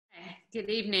Good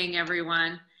evening,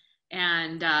 everyone.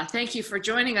 And thank you for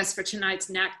joining us for tonight's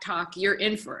NAC Talk. You're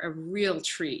in for a real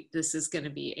treat. This is going to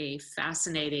be a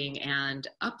fascinating and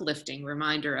uplifting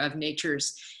reminder of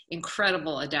nature's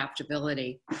incredible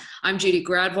adaptability. I'm Judy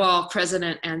Gradwell,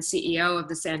 President and CEO of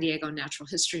the San Diego Natural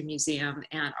History Museum,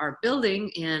 and our building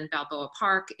in Balboa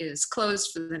Park is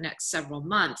closed for the next several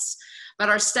months. But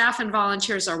our staff and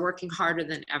volunteers are working harder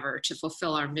than ever to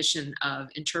fulfill our mission of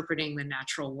interpreting the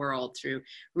natural world through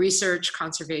research,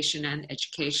 conservation, and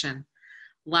education.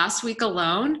 Last week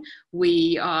alone,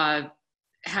 we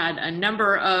had a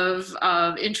number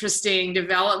of interesting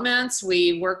developments.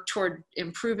 We worked toward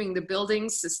improving the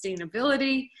building's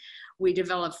sustainability. We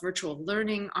developed virtual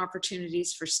learning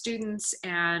opportunities for students,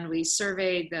 and we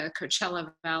surveyed the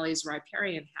Coachella Valley's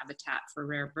riparian habitat for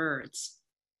rare birds.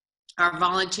 Our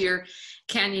volunteer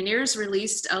canyoneers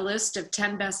released a list of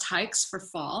 10 best hikes for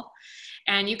fall,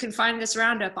 and you can find this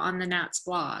roundup on the NATS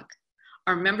blog.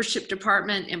 Our membership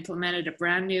department implemented a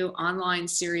brand new online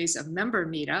series of member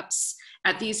meetups.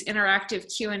 At these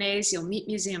interactive Q&As, you'll meet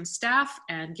museum staff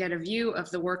and get a view of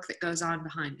the work that goes on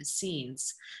behind the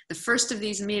scenes. The first of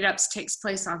these meetups takes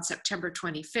place on September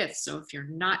 25th, so if you're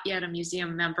not yet a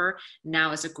museum member,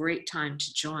 now is a great time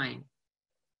to join.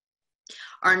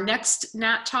 Our next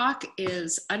NAT Talk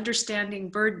is Understanding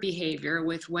Bird Behavior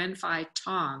with Wen-Fai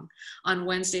Tong on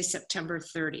Wednesday, September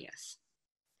 30th.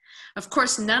 Of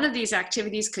course, none of these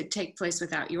activities could take place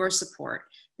without your support.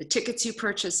 The tickets you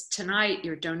purchased tonight,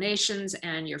 your donations,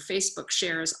 and your Facebook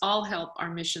shares all help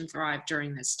our mission thrive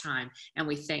during this time, and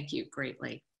we thank you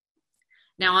greatly.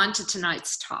 Now on to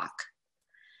tonight's talk.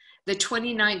 The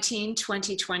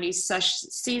 2019-2020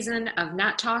 season of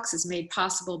NAT Talks is made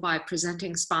possible by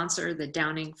presenting sponsor, the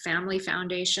Downing Family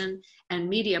Foundation, and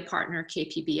media partner,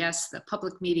 KPBS, the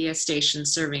public media station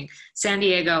serving San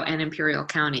Diego and Imperial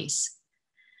counties.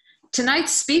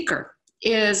 Tonight's speaker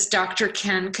is Dr.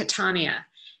 Ken Catania.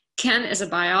 Ken is a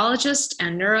biologist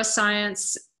and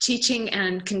neuroscience teaching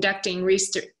and conducting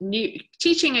research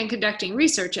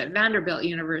at Vanderbilt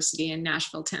University in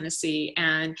Nashville, Tennessee.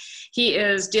 And he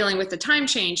is dealing with the time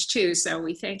change too, so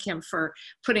we thank him for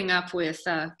putting up with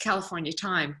California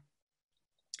time.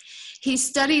 He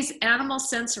studies animal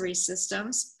sensory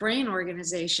systems, brain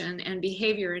organization, and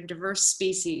behavior in diverse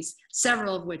species,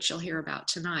 several of which you'll hear about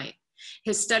tonight.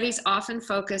 His studies often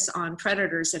focus on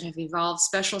predators that have evolved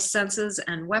special senses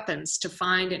and weapons to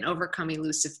find and overcome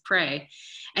elusive prey,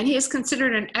 and he is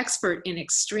considered an expert in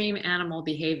extreme animal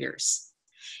behaviors.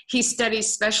 He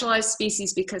studies specialized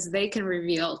species because they can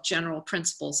reveal general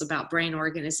principles about brain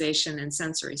organization and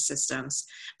sensory systems,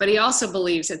 but he also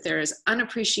believes that there is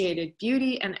unappreciated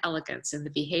beauty and elegance in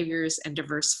the behaviors and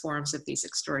diverse forms of these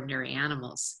extraordinary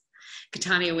animals.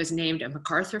 Catania was named a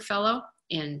MacArthur Fellow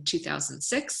in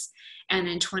 2006, and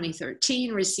in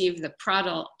 2013 received the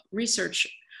Pradal Research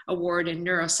Award in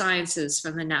Neurosciences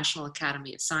from the National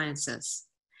Academy of Sciences.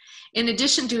 In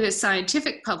addition to his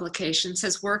scientific publications,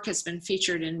 his work has been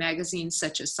featured in magazines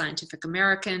such as Scientific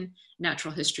American,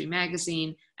 Natural History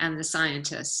Magazine, and The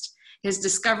Scientist. His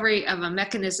discovery of a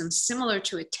mechanism similar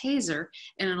to a taser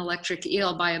in an electric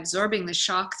eel by absorbing the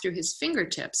shock through his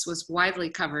fingertips was widely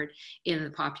covered in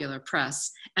the popular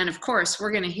press. And of course,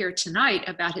 we're going to hear tonight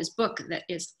about his book that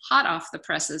is hot off the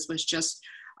presses, was just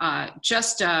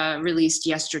released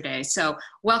yesterday. So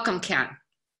welcome, Ken.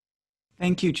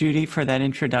 Thank you, Judy, for that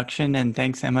introduction, and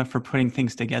thanks, Emma, for putting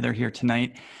things together here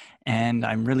tonight. And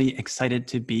I'm really excited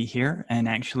to be here, and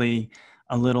actually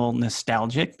a little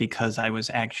nostalgic because I was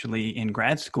actually in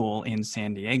grad school in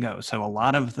San Diego. So a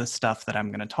lot of the stuff that I'm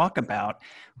going to talk about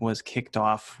was kicked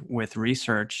off with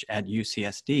research at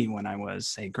UCSD when I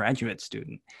was a graduate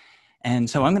student. And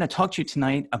so I'm going to talk to you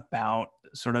tonight about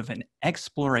sort of an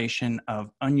exploration of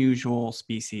unusual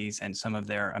species and some of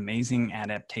their amazing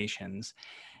adaptations.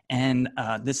 And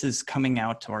this is coming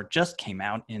out, or just came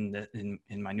out, in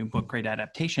my new book, Great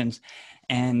Adaptations.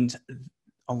 And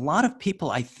a lot of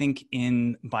people, I think,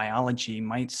 in biology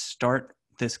might start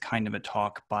this kind of a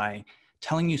talk by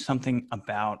telling you something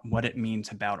about what it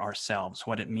means about ourselves,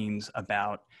 what it means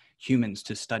about humans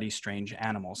to study strange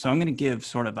animals. So I'm going to give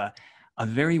sort of a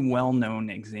very well-known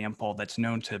example that's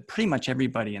known to pretty much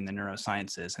everybody in the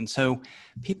neurosciences. And so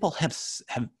people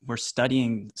were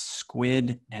studying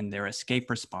squid and their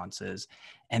escape responses,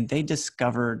 and they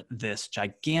discovered this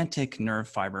gigantic nerve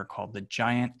fiber called the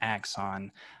giant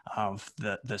axon of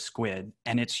the squid.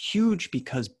 And it's huge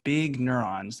because big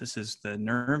neurons, this is the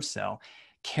nerve cell,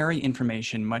 carry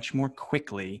information much more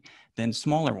quickly than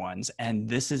smaller ones. And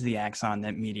this is the axon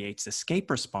that mediates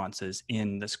escape responses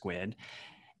in the squid.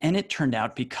 And it turned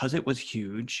out, because it was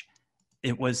huge,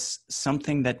 it was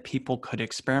something that people could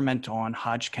experiment on.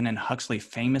 Hodgkin and Huxley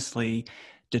famously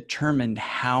determined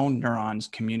how neurons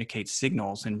communicate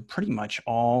signals in pretty much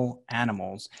all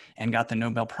animals and got the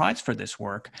Nobel Prize for this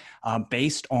work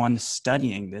based on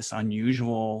studying this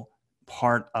unusual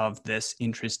part of this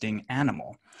interesting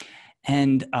animal.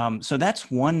 And so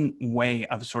that's one way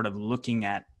of sort of looking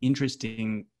at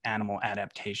interesting animal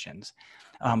adaptations.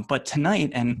 But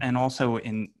tonight, and also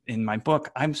in my book,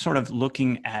 I'm sort of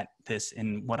looking at this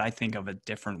in what I think of a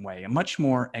different way, a much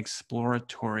more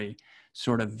exploratory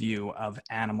sort of view of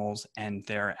animals and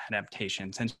their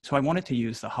adaptations. And so I wanted to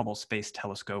use the Hubble Space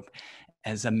Telescope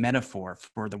as a metaphor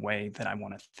for the way that I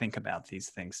want to think about these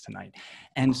things tonight.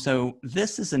 And so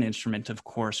this is an instrument, of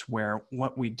course, where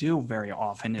what we do very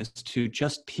often is to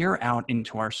just peer out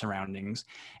into our surroundings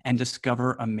and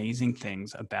discover amazing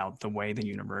things about the way the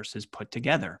universe is put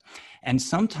together. And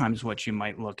sometimes what you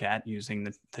might look at using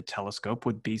the telescope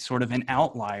would be sort of an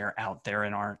outlier out there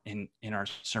in our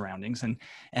surroundings.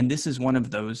 And this is one of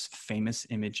those famous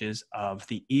images of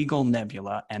the Eagle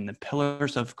Nebula and the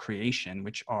Pillars of Creation,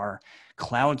 which are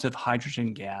clouds of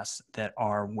hydrogen gas that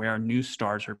are where new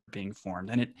stars are being formed.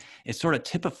 And it sort of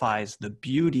typifies the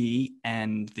beauty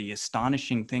and the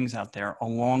astonishing things out there,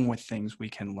 along with things we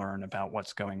can learn about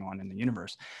what's going on in the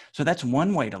universe. So that's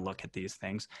one way to look at these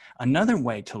things. Another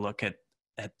way to look at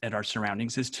our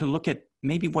surroundings is to look at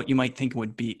maybe what you might think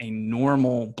would be a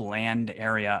normal bland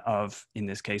area of, in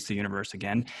this case, the universe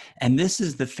again. And this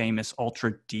is the famous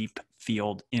ultra deep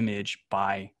field image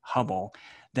by Hubble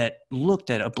that looked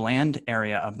at a bland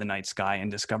area of the night sky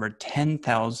and discovered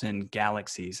 10,000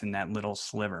 galaxies in that little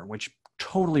sliver, which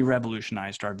totally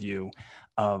revolutionized our view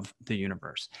of the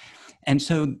universe. And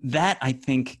so that, I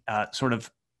think, sort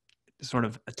of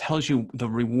tells you the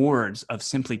rewards of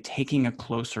simply taking a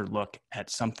closer look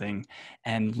at something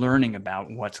and learning about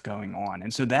what's going on.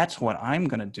 And so that's what I'm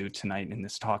going to do tonight in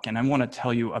this talk. And I want to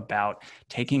tell you about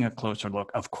taking a closer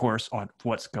look, of course, on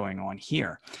what's going on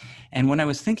here. And when I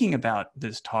was thinking about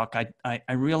this talk, I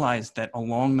realized that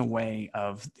along the way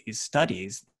of these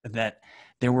studies that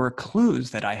there were clues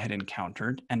that I had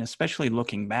encountered, and especially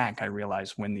looking back, I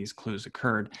realized when these clues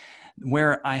occurred,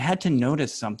 where I had to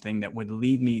notice something that would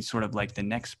lead me sort of like the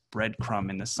next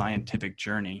breadcrumb in the scientific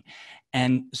journey.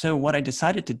 And so what I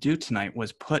decided to do tonight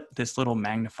was put this little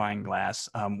magnifying glass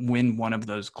when one of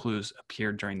those clues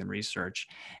appeared during the research,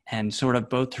 and sort of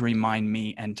both to remind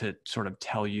me and to sort of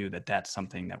tell you that that's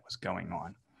something that was going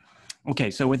on. Okay,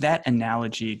 so with that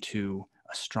analogy to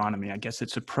astronomy, I guess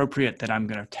it's appropriate that I'm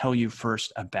going to tell you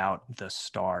first about the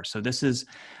star. So this is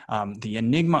the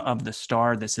enigma of the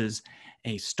star. This is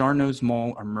a star-nosed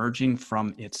mole emerging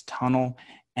from its tunnel,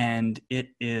 and it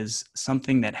is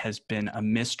something that has been a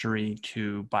mystery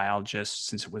to biologists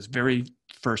since it was very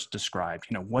first described.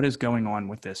 You know, what is going on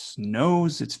with this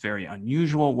nose? It's very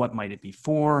unusual. What might it be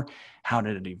for? How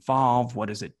did it evolve? What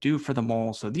does it do for the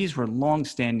mole? So these were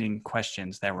long-standing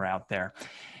questions that were out there.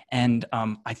 And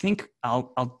I think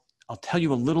I'll tell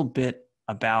you a little bit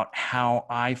about how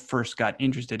I first got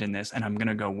interested in this, and I'm going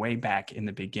to go way back in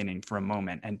the beginning for a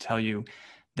moment and tell you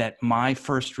that my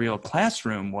first real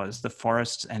classroom was the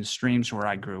forests and streams where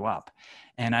I grew up.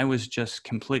 And I was just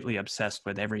completely obsessed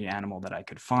with every animal that I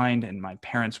could find, and my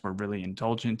parents were really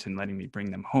indulgent in letting me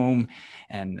bring them home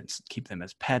and keep them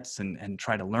as pets and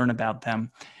try to learn about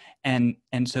them. And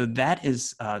so that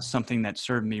is something that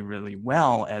served me really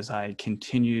well as I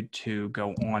continued to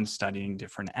go on studying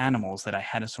different animals, that I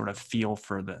had a sort of feel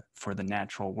for the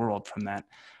natural world from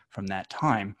that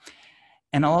time.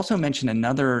 And I'll also mention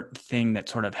another thing that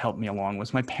sort of helped me along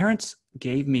was my parents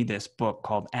gave me this book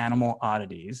called Animal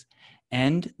Oddities,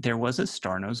 and there was a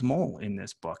star-nosed mole in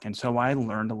this book. And so I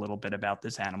learned a little bit about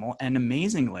this animal. And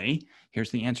amazingly,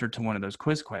 here's the answer to one of those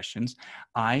quiz questions.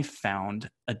 I found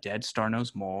a dead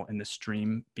star-nosed mole in the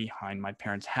stream behind my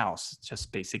parents' house,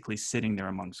 just basically sitting there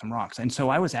among some rocks. And so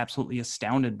I was absolutely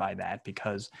astounded by that,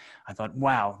 because I thought,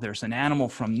 wow, there's an animal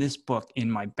from this book in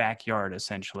my backyard,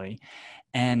 essentially.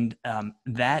 And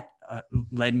that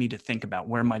led me to think about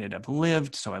where might it have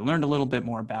lived. So I learned a little bit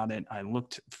more about it. I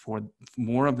looked for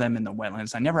more of them in the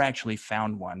wetlands. I never actually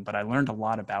found one, but I learned a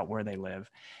lot about where they live,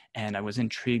 and I was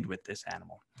intrigued with this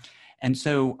animal. And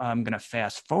so I'm going to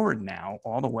fast forward now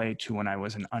all the way to when I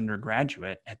was an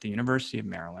undergraduate at the University of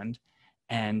Maryland,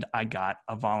 and I got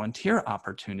a volunteer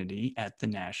opportunity at the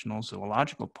National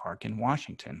Zoological Park in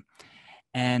Washington.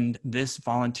 And this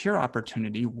volunteer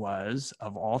opportunity was,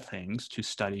 of all things, to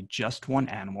study just one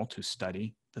animal, to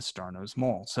study the star-nosed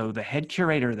mole. So the head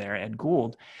curator there, Ed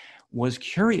Gould, was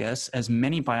curious, as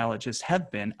many biologists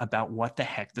have been, about what the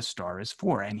heck the star is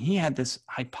for. And he had this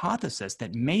hypothesis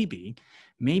that maybe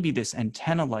this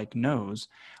antenna-like nose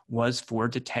was for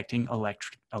detecting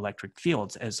electric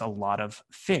fields, as a lot of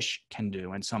fish can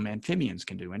do, and some amphibians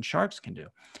can do, and sharks can do.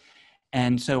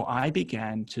 And so I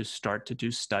began to start to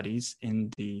do studies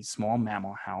in the small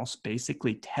mammal house,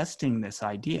 basically testing this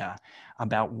idea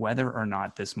about whether or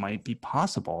not this might be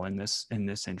possible in this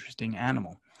interesting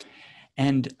animal.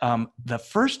 And the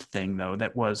first thing, though,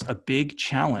 that was a big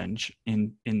challenge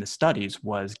in the studies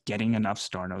was getting enough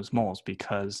star-nosed moles,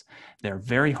 because they're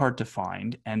very hard to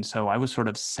find. And so I was sort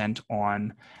of sent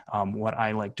on what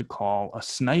I like to call a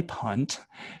snipe hunt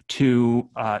to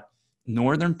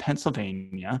northern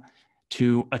Pennsylvania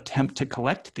to attempt to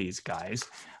collect these guys.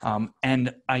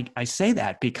 And I say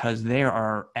that because they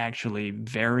are actually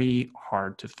very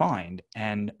hard to find.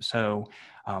 And so,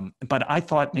 but I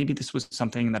thought maybe this was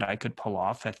something that I could pull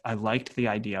off. I liked the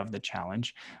idea of the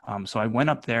challenge. So I went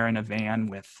up there in a van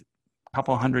with a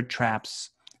couple hundred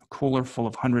traps, a cooler full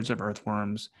of hundreds of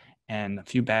earthworms, and a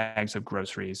few bags of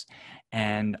groceries.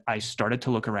 And I started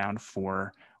to look around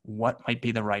for what might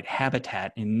be the right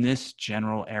habitat in this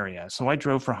general area. So I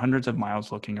drove for hundreds of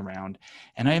miles looking around,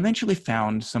 and I eventually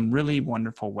found some really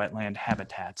wonderful wetland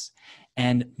habitats.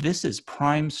 And this is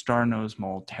prime star-nosed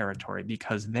mole territory,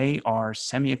 because they are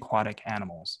semi-aquatic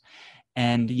animals,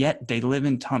 and yet they live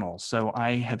in tunnels. So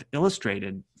I have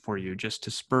illustrated for you, just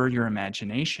to spur your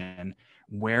imagination,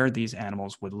 where these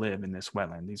animals would live in this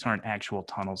wetland. These aren't actual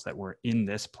tunnels that were in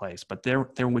this place, but there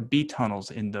would be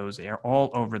tunnels in those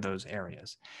all over those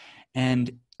areas.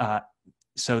 And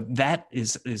so that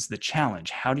is the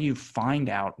challenge. How do you find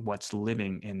out what's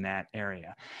living in that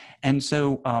area? And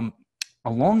so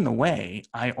along the way,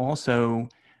 I also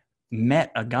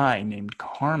met a guy named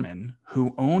Carmen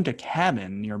who owned a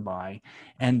cabin nearby.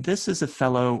 And this is a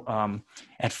fellow,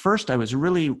 at first I was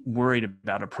really worried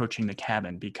about approaching the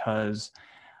cabin, because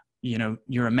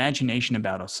your imagination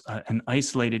about an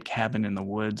isolated cabin in the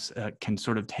woods can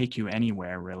sort of take you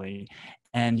anywhere, really.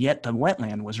 And yet the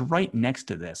wetland was right next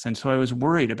to this. And so I was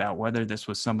worried about whether this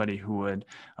was somebody who would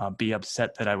be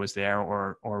upset that I was there,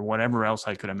 or whatever else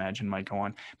I could imagine might go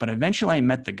on. But eventually I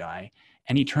met the guy,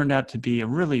 and he turned out to be a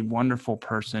really wonderful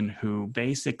person who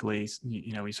basically,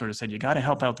 he sort of said, you got to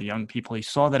help out the young people. He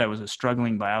saw that I was a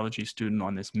struggling biology student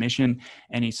on this mission.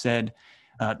 And he said,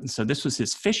 so this was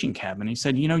his fishing cabin. He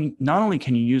said, not only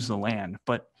can you use the land,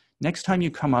 but next time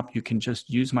you come up, you can just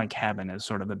use my cabin as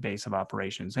sort of a base of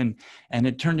operations. And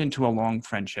it turned into a long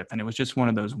friendship. And it was just one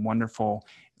of those wonderful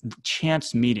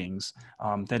chance meetings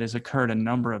that has occurred a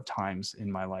number of times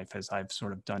in my life as I've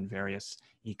sort of done various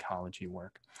ecology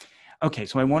work. Okay,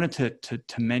 so I wanted to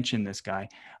mention this guy.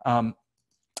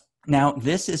 Now,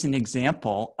 this is an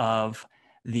example of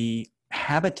the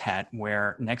habitat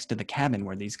where, next to the cabin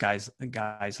where these guys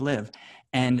live.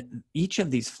 And each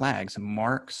of these flags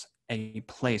marks a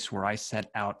place where I set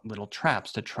out little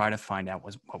traps to try to find out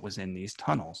what was in these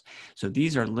tunnels. So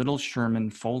these are little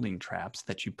Sherman folding traps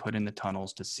that you put in the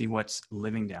tunnels to see what's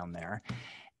living down there.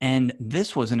 And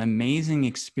this was an amazing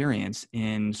experience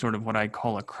in sort of what I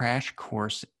call a crash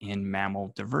course in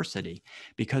mammal diversity,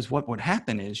 because what would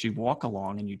happen is you walk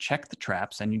along and you check the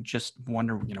traps and you just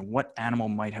wonder, what animal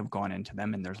might have gone into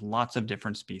them. And there's lots of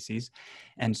different species.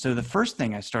 And so the first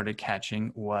thing I started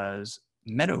catching was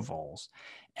meadow voles.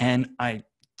 And I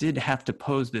did have to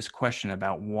pose this question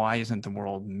about why isn't the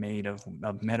world made of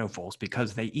meadow voles?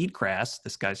 Because they eat grass.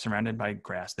 This guy's surrounded by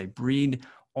grass. They breed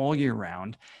all year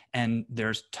round, and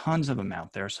there's tons of them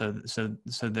out there. So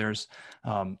there's,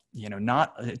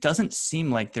 it doesn't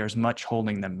seem like there's much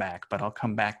holding them back, but I'll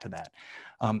come back to that.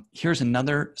 Here's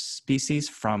another species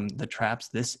from the traps.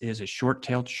 This is a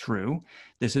short-tailed shrew.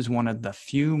 This is one of the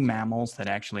few mammals that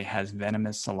actually has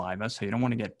venomous saliva, so you don't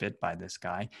want to get bit by this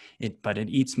guy. But it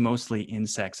eats mostly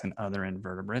insects and other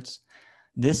invertebrates.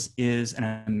 This is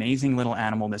an amazing little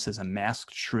animal. This is a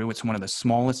masked shrew. It's one of the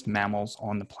smallest mammals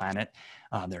on the planet.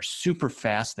 They're super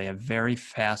fast. They have very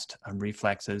fast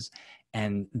reflexes,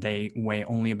 and they weigh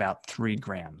only about 3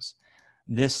 grams.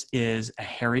 This is a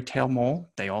hairy-tailed mole.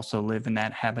 They also live in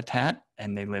that habitat,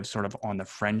 and they live sort of on the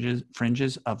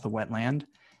fringes of the wetland.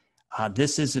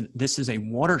 This is a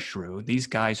water shrew. These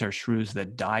guys are shrews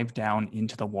that dive down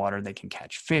into the water. They can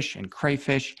catch fish and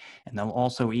crayfish, and they'll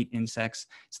also eat insects.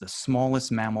 It's the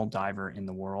smallest mammal diver in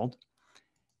the world.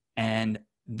 And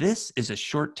this is a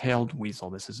short-tailed weasel.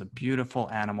 This is a beautiful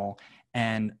animal.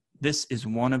 And this is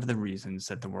one of the reasons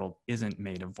that the world isn't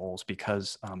made of voles,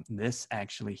 because this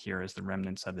actually here is the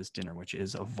remnants of his dinner, which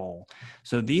is a vole.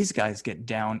 So these guys get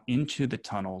down into the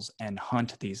tunnels and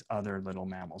hunt these other little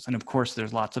mammals. And of course,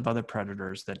 there's lots of other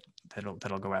predators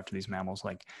that'll go after these mammals,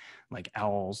 like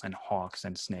owls and hawks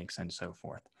and snakes and so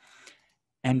forth.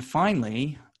 And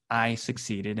finally, I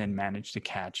succeeded and managed to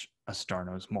catch a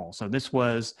star-nosed mole. So this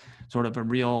was sort of a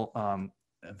real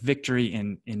victory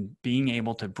in being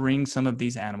able to bring some of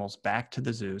these animals back to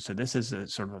the zoo. So this is a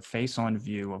sort of a face-on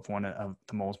view of one of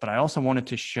the moles, but I also wanted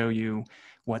to show you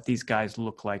what these guys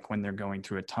look like when they're going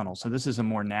through a tunnel. So this is a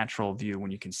more natural view when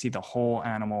you can see the whole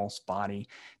animal's body.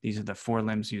 These are the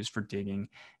forelimbs used for digging,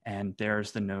 and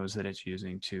there's the nose that it's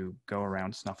using to go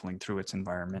around snuffling through its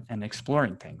environment and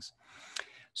exploring things.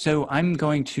 So I'm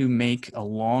going to make a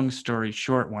long story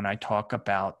short when I talk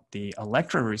about the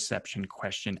electroreception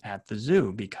question at the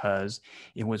zoo, because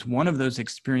it was one of those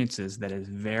experiences that is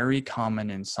very common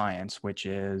in science, which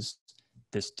is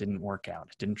this didn't work out.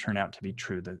 It didn't turn out to be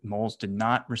true. The moles did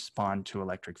not respond to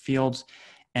electric fields.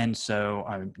 And so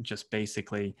just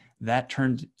basically that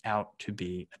turned out to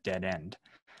be a dead end.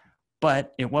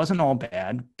 But it wasn't all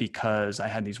bad, because I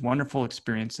had these wonderful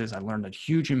experiences. I learned a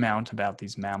huge amount about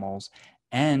these mammals.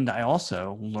 And I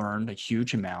also learned a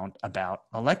huge amount about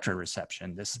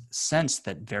electroreception, this sense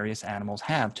that various animals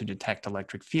have to detect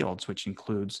electric fields, which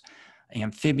includes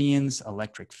amphibians,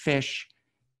 electric fish,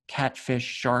 catfish,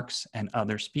 sharks, and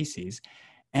other species.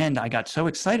 And I got so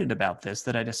excited about this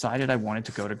that I decided I wanted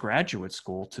to go to graduate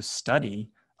school to study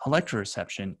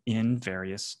electroreception in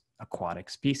various aquatic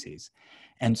species.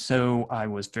 And so I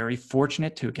was very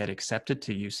fortunate to get accepted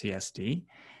to UCSD.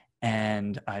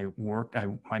 And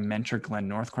my mentor, Glenn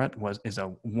Northcott, is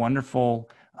a wonderful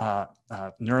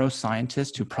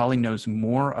neuroscientist who probably knows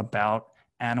more about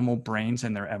animal brains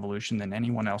and their evolution than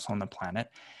anyone else on the planet.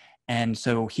 And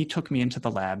so he took me into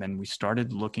the lab, and we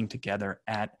started looking together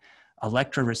at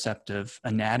electroreceptive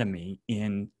anatomy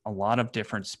in a lot of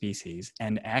different species.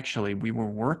 And actually, we were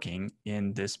working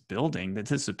in this building.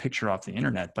 This is a picture off the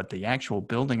internet, but the actual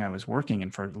building I was working in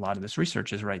for a lot of this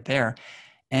research is right there.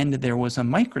 And there was a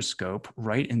microscope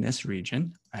right in this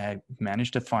region. I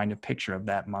managed to find a picture of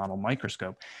that model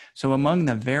microscope. So among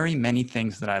the very many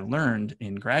things that I learned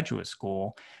in graduate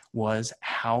school was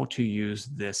how to use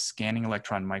this scanning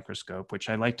electron microscope, which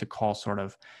I like to call sort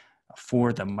of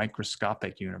for the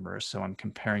microscopic universe. So I'm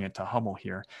comparing it to Hubble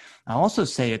here. I'll also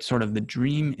say it's sort of the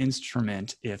dream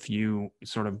instrument if you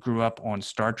sort of grew up on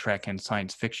Star Trek and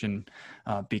science fiction,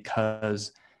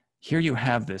 because here you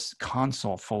have this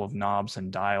console full of knobs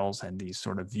and dials and these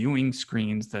sort of viewing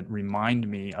screens that remind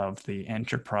me of the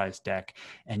Enterprise deck.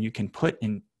 And you can put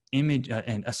an image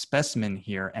and a specimen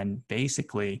here, and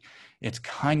basically it's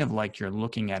kind of like you're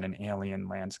looking at an alien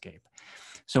landscape.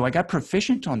 So I got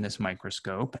proficient on this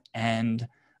microscope, and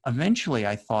eventually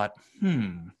I thought,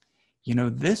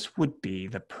 this would be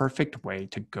the perfect way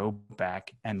to go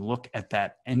back and look at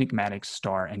that enigmatic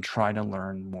star and try to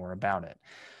learn more about it.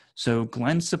 So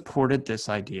Glenn supported this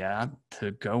idea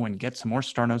to go and get some more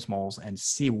star-nosed moles and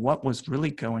see what was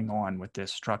really going on with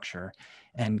this structure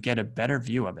and get a better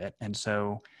view of it. And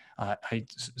so I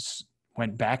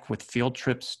went back with field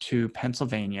trips to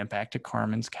Pennsylvania, back to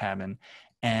Carmen's cabin,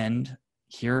 and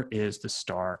here is the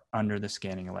star under the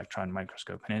scanning electron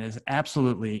microscope. And it is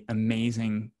absolutely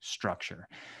amazing structure.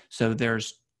 So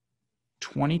there's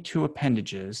 22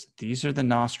 appendages. These are the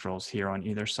nostrils here on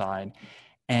either side.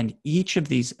 And each of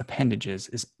these appendages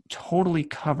is totally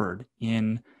covered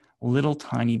in little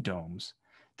tiny domes.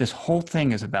 This whole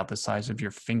thing is about the size of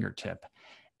your fingertip.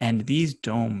 And these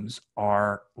domes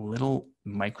are little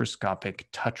microscopic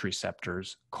touch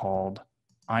receptors called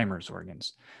Eimer's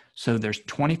organs. So there's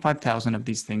 25,000 of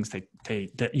these things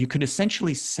that you could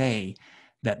essentially say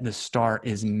that the star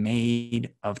is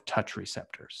made of touch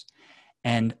receptors.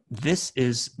 And this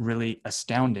is really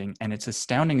astounding. And it's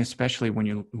astounding, especially when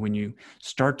you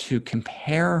start to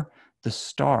compare the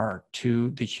star to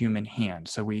the human hand.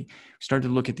 So we started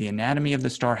to look at the anatomy of the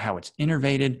star, how it's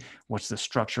innervated, what's the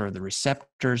structure of the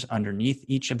receptors underneath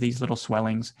each of these little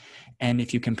swellings. And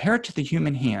if you compare it to the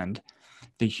human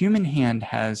hand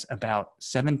has about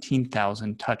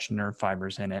 17,000 touch nerve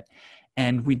fibers in it.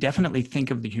 And we definitely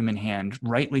think of the human hand,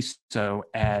 rightly so,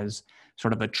 as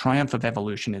sort of a triumph of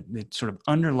evolution. It sort of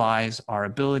underlies our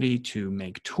ability to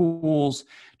make tools,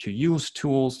 to use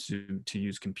tools, to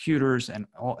use computers,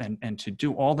 and to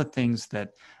do all the things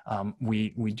that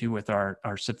we do with our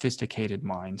sophisticated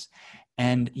minds.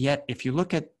 And yet, if you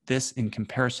look at this in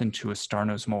comparison to a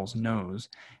star-nosed mole's nose,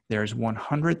 there's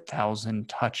 100,000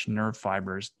 touch nerve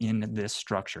fibers in this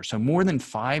structure. So more than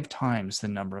 5 times the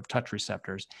number of touch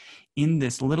receptors in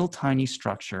this little tiny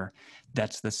structure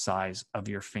that's the size of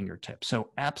your fingertip. So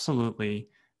absolutely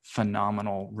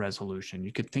phenomenal resolution.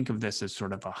 You could think of this as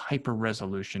sort of a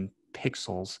hyper-resolution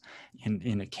pixels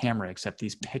in a camera, except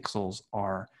these pixels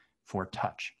are for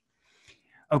touch.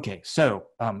 Okay, so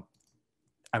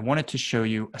I wanted to show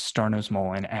you a star-nosed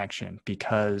mole in action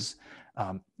because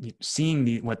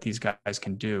seeing what these guys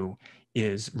can do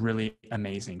is really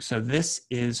amazing. So this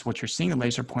is what you're seeing the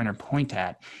laser pointer point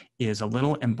at is a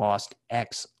little embossed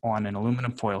X on an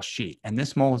aluminum foil sheet. And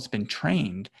this mole has been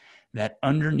trained that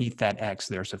underneath that X,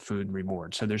 there's a food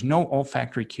reward. So there's no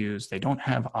olfactory cues. They don't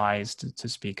have eyes to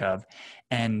speak of.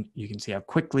 And you can see how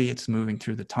quickly it's moving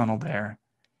through the tunnel there.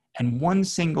 And one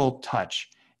single touch,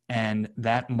 and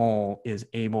that mole is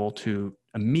able to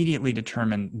immediately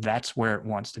determine that's where it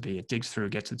wants to be. It digs through,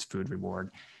 gets its food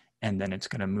reward, and then it's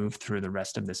going to move through the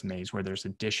rest of this maze where there's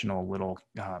additional little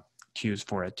cues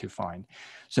for it to find.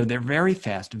 So they're very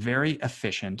fast, very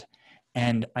efficient.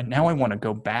 And now I want to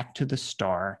go back to the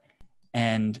star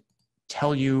and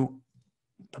tell you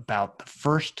about the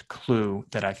first clue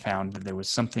that I found that there was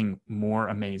something more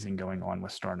amazing going on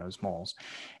with star-nosed moles.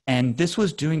 And this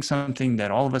was doing something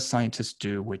that all of us scientists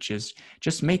do, which is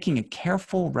just making a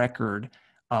careful record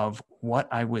of what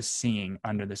I was seeing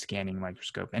under the scanning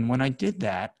microscope. And when I did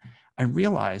that, I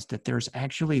realized that there's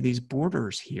actually these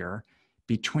borders here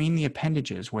between the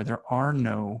appendages where there are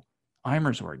no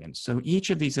Eimer's organs. So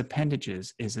each of these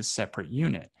appendages is a separate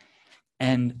unit.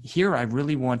 And here I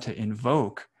really want to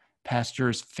invoke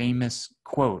Pasteur's famous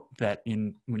quote that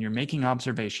when you're making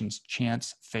observations,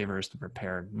 chance favors the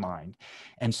prepared mind.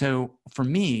 And so for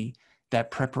me,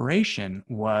 that preparation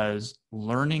was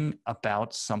learning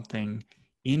about something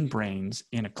in brains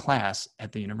in a class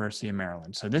at the University of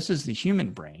Maryland. So this is the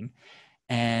human brain.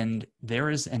 And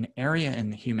there is an area in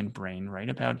the human brain right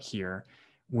about here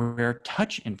where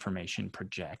touch information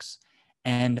projects.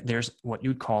 And there's what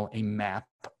you'd call a map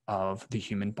of the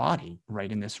human body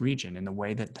right in this region in the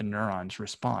way that the neurons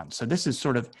respond. So this is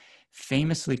sort of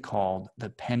famously called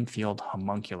the Penfield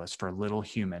homunculus for little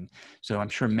human. So I'm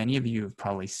sure many of you have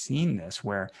probably seen this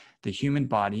where the human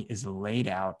body is laid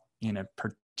out in a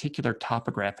particular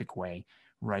topographic way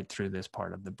right through this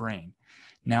part of the brain.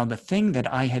 Now, the thing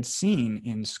that I had seen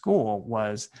in school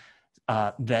was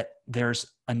that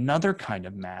there's another kind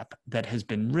of map that has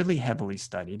been really heavily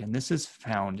studied, and this is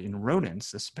found in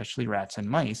rodents, especially rats and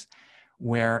mice,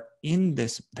 where in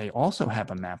this, they also have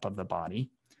a map of the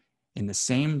body in the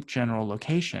same general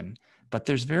location, but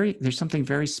there's something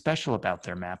very special about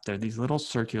their map. They're these little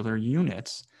circular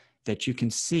units that you can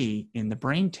see in the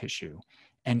brain tissue.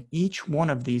 And each one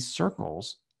of these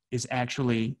circles is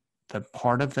actually the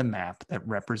part of the map that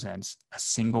represents a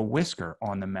single whisker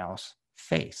on the mouse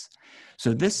face.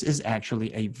 So this is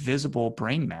actually a visible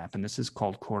brain map, and this is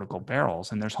called cortical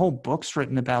barrels. And there's whole books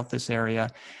written about this area.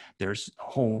 There's a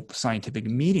whole scientific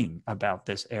meeting about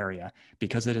this area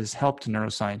because it has helped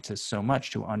neuroscientists so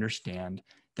much to understand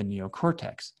the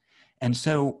neocortex. And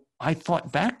so I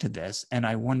thought back to this and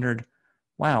I wondered,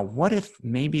 wow, what if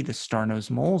maybe the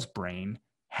star-nosed mole's brain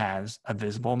has a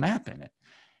visible map in it?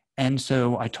 And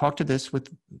so I talked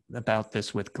about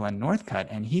this with Glenn Northcutt,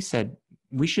 and he said,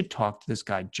 we should talk to this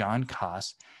guy, John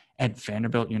Koss at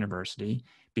Vanderbilt University,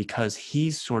 because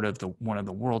he's sort of one of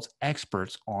the world's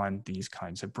experts on these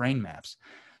kinds of brain maps.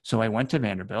 So I went to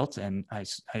Vanderbilt and I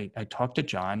talked to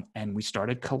John, and we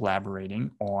started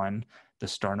collaborating on the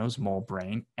star-nosed mole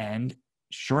brain. And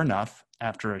sure enough,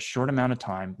 after a short amount of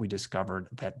time, we discovered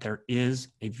that there is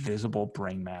a visible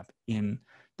brain map in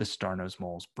the star-nosed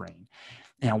mole's brain.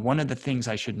 Now, one of the things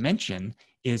I should mention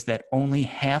is that only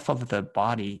half of the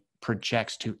body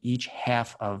projects to each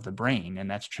half of the brain, and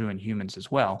that's true in humans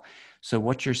as well. So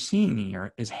what you're seeing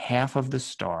here is half of the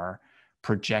star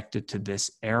projected to this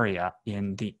area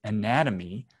in the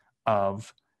anatomy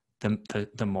of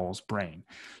the mole's brain.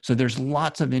 So there's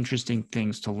lots of interesting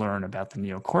things to learn about the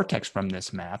neocortex from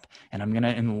this map, and I'm going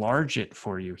to enlarge it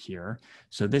for you here.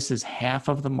 So this is half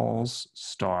of the mole's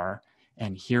star,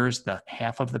 and here's the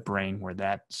half of the brain where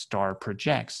that star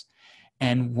projects.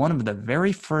 And one of the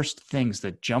very first things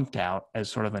that jumped out as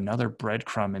sort of another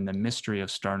breadcrumb in the mystery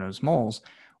of star-nosed moles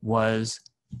was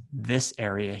this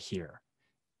area here.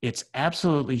 It's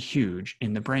absolutely huge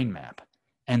in the brain map.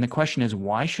 And the question is,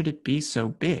 why should it be so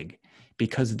big?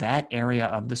 Because that area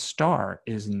of the star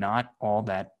is not all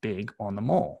that big on the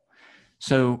mole.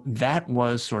 So that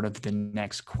was sort of the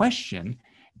next question.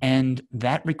 And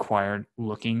that required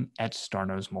looking at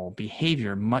star-nosed mole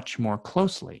behavior much more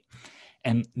closely.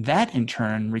 And that in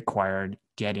turn required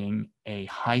getting a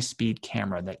high-speed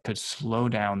camera that could slow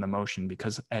down the motion,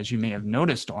 because as you may have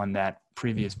noticed on that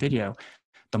previous video,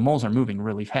 the moles are moving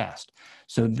really fast.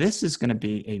 So this is going to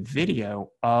be a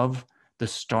video of the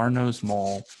star-nosed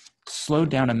mole slowed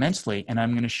down immensely, and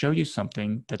I'm going to show you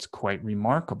something that's quite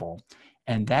remarkable.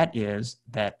 And that is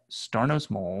that star-nosed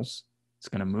moles is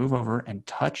going to move over and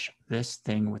touch this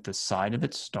thing with the side of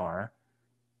its star,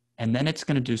 and then it's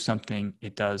going to do something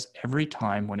it does every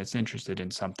time when it's interested in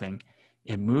something.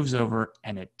 It moves over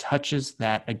and it touches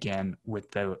that again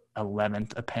with the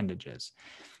 11th appendages.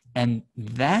 And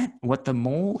that, what the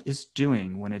mole is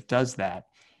doing when it does that,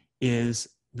 is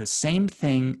the same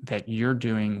thing that you're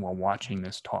doing while watching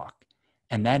this talk.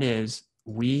 And that is,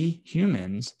 we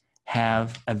humans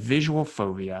have a visual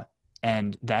phobia,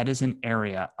 and that is an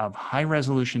area of high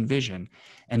resolution vision.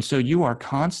 And so you are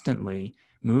constantly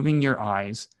moving your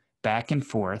eyes back and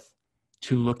forth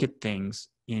to look at things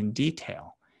in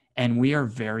detail. And we are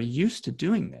very used to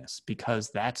doing this because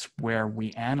that's where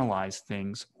we analyze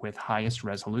things with highest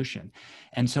resolution.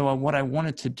 And so what I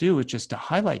wanted to do is just to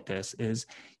highlight this is,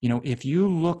 you know, if you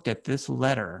looked at this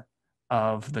letter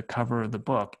of the cover of the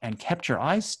book and kept your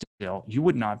eyes still, you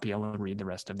would not be able to read the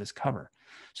rest of this cover.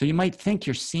 So you might think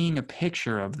you're seeing a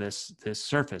picture of this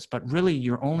surface, but really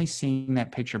you're only seeing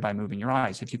that picture by moving your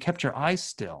eyes. If you kept your eyes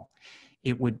still,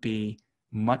 it would be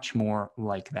much more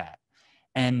like that.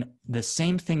 And the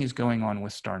same thing is going on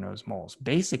with star-nosed moles.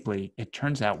 Basically, it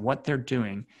turns out what they're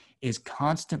doing is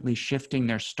constantly shifting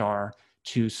their star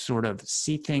to sort of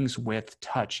see things with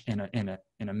touch in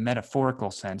a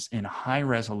metaphorical sense, in high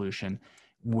resolution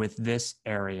with this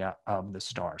area of the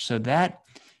star. So that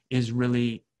is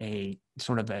really a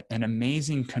sort of an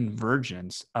amazing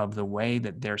convergence of the way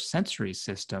that their sensory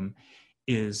system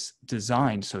is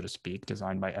designed, so to speak,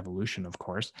 designed by evolution, of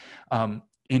course,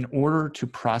 in order to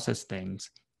process things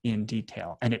in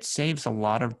detail. And it saves a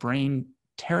lot of brain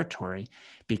territory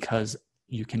because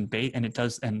you can and it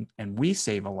does, and we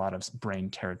save a lot of brain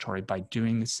territory by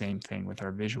doing the same thing with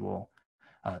our visual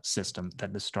system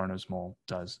that the star-nosed mole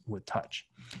does with touch.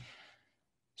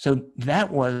 So that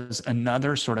was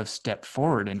another sort of step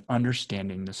forward in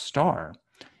understanding the star.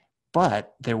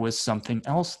 But there was something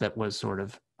else that was sort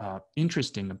of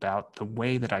interesting about the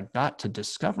way that I got to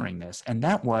discovering this. And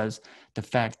that was the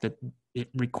fact that it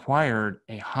required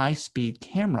a high-speed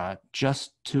camera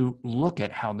just to look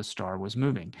at how the star was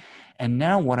moving. And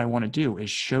now what I want to do is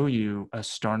show you a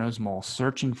star-nosed mole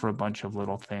searching for a bunch of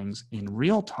little things in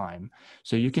real time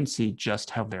so you can see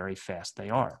just how very fast they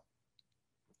are.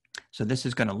 So this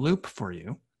is going to loop for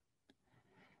you.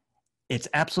 It's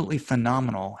absolutely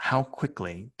phenomenal how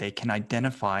quickly they can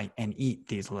identify and eat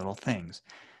these little things.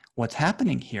 What's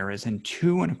happening here is in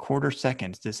 2¼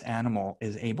 seconds, this animal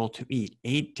is able to eat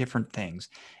 8 different things.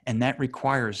 And that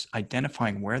requires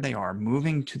identifying where they are,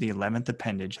 moving to the 11th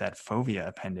appendage, that fovea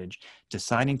appendage,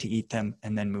 deciding to eat them,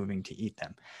 and then moving to eat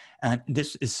them. And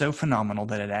this is so phenomenal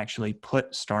that it actually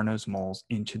put star-nosed moles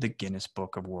into the Guinness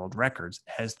Book of World Records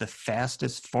as the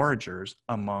fastest foragers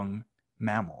among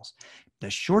mammals. The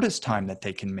shortest time that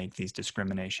they can make these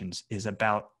discriminations is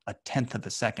about 1/10 of a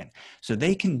second. So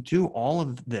they can do all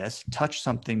of this, touch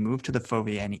something, move to the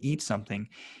fovea, and eat something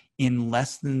in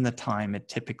less than the time it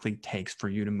typically takes for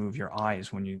you to move your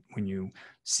eyes when you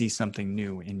see something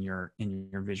new in your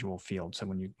visual field. So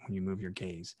when you move your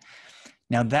gaze.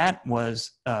 Now that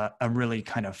was a really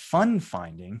kind of fun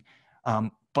finding,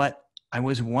 but I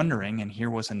was wondering, and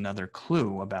here was another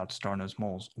clue about star-nosed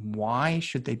moles, why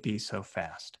should they be so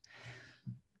fast?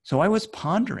 So I was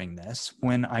pondering this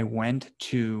when I went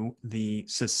to the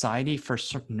Society for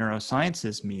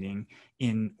Neurosciences meeting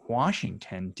in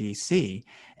Washington, D.C.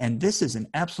 And this is an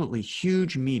absolutely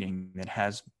huge meeting that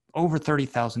has over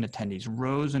 30,000 attendees,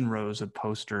 rows and rows of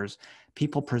posters,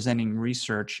 people presenting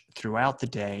research throughout the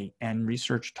day and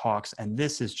research talks. And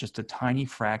this is just a tiny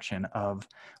fraction of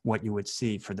what you would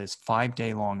see for this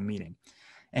 5-day-long meeting.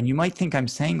 And you might think I'm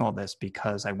saying all this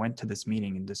because I went to this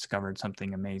meeting and discovered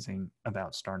something amazing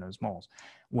about star-nosed moles.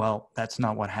 Well, that's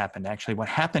not what happened. Actually, what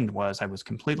happened was I was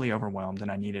completely overwhelmed and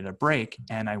I needed a break.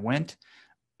 And I went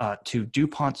to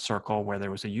DuPont Circle, where there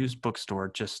was a used bookstore,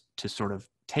 just to sort of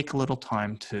take a little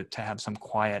time to have some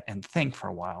quiet and think for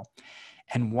a while.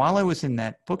 And while I was in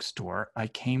that bookstore, I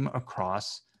came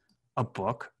across a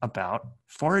book about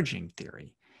foraging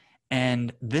theory.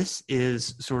 And this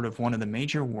is sort of one of the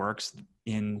major works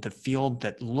in the field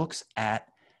that looks at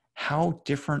how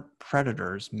different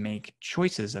predators make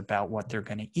choices about what they're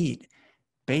going to eat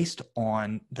based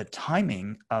on the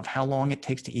timing of how long it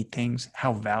takes to eat things,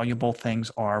 how valuable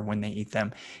things are when they eat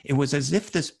them. It was as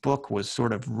if this book was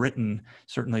sort of written,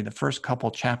 certainly the first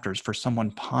couple chapters, for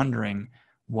someone pondering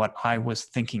what I was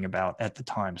thinking about at the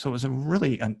time. So it was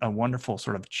a wonderful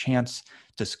sort of chance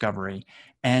discovery.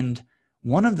 And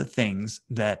one of the things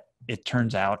that it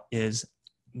turns out is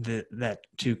that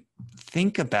to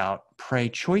think about prey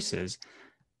choices,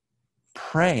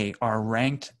 prey are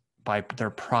ranked by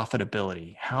their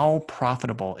profitability. How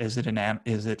profitable is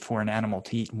it for an animal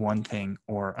to eat one thing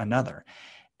or another?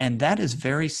 And that is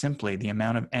very simply the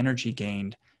amount of energy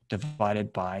gained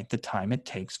divided by the time it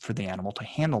takes for the animal to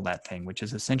handle that thing, which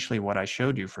is essentially what I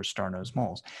showed you for star-nosed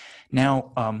moles.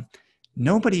 Now,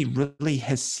 nobody really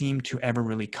has seemed to ever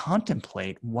really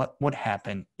contemplate what would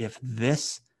happen if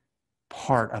this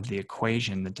part of the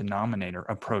equation, the denominator,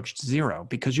 approached zero,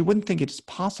 because you wouldn't think it's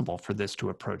possible for this to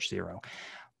approach zero.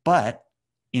 But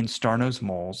in star-nosed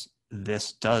moles,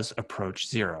 this does approach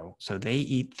zero. So they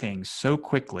eat things so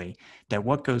quickly that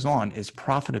what goes on is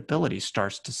profitability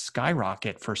starts to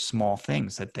skyrocket for small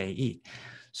things that they eat.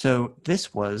 So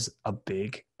this was a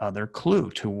big other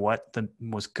clue to what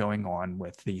was going on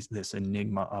with this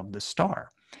enigma of the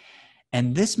star.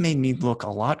 And this made me look a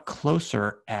lot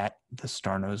closer at the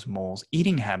star-nosed moles'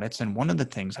 eating habits. And one of the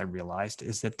things I realized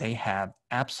is that they have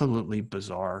absolutely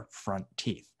bizarre front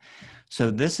teeth. So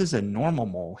this is a normal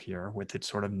mole here with its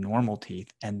sort of normal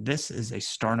teeth, and this is a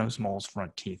star-nosed mole's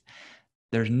front teeth.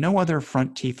 There's no other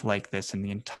front teeth like this in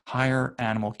the entire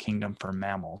animal kingdom for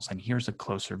mammals, and here's a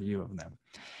closer view of them.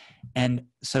 And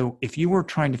so if you were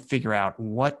trying to figure out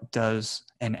what does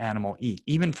an animal eat,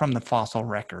 even from the fossil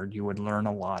record, you would learn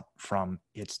a lot from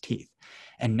its teeth.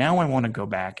 And now I want to go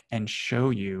back and show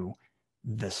you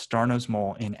the star-nosed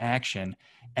mole in action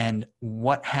and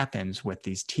what happens with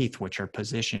these teeth, which are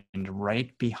positioned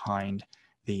right behind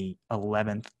the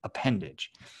 11th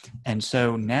appendage. And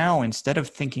so now, instead of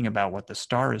thinking about what the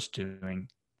star is doing,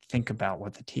 think about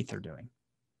what the teeth are doing.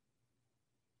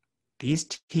 These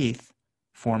teeth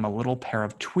form a little pair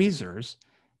of tweezers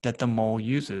that the mole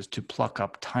uses to pluck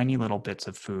up tiny little bits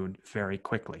of food very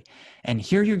quickly. And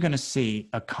here you're going to see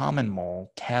a common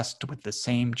mole tasked with the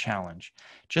same challenge,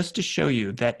 just to show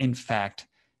you that, in fact,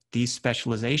 these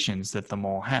specializations that the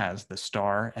mole has, the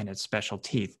star and its special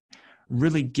teeth,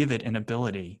 really give it an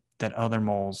ability that other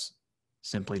moles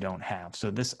simply don't have. So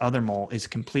this other mole is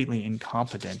completely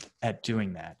incompetent at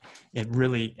doing that. It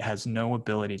really has no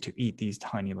ability to eat these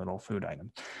tiny little food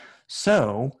items.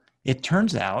 So it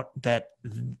turns out that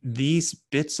these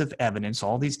bits of evidence,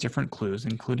 all these different clues,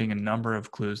 including a number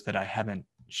of clues that I haven't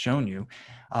shown you,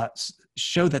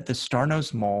 show that the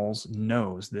star-nosed mole's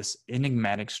nose, this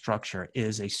enigmatic structure,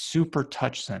 is a super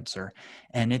touch sensor,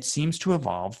 and it seems to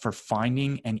evolve for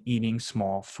finding and eating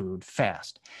small food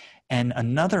fast. And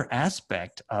another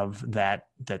aspect of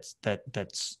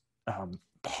that's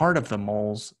part of the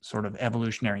mole's sort of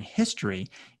evolutionary history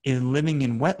is living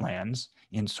in wetlands,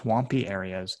 in swampy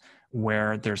areas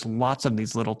where there's lots of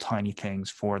these little tiny things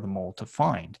for the mole to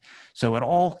find. So it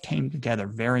all came together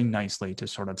very nicely to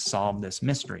sort of solve this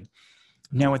mystery.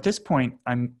 Now, at this point,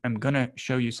 I'm going to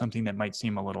show you something that might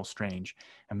seem a little strange.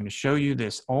 I'm going to show you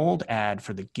this old ad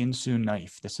for the Ginsu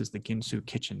knife. This is the Ginsu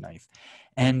kitchen knife.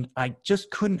 And I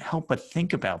just couldn't help but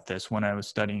think about this when I was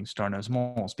studying star-nosed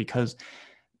moles, because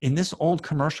in this old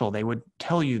commercial, they would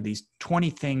tell you these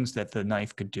 20 things that the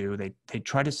knife could do. They'd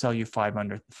try to sell you five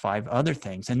other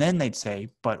things. And then they'd say,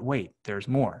 but wait, there's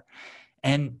more.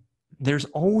 And there's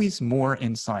always more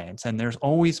in science, and there's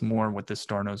always more with the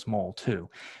star-nosed mole too.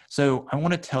 So I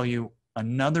want to tell you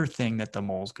another thing that the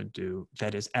moles could do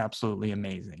that is absolutely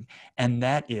amazing. And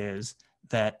that is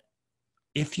that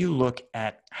if you look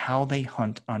at how they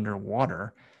hunt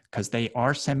underwater, because they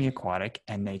are semi-aquatic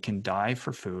and they can dive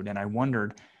for food, and I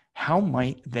wondered, how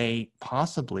might they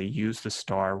possibly use the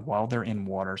star while they're in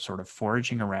water, sort of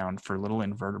foraging around for little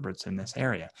invertebrates in this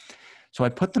area? So I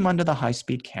put them under the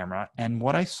high-speed camera, and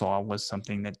what I saw was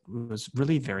something that was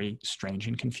really very strange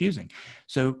and confusing.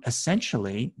 So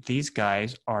essentially, these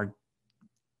guys are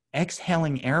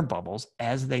exhaling air bubbles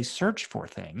as they search for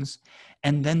things,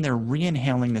 and then they're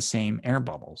re-inhaling the same air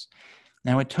bubbles.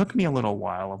 Now, it took me a little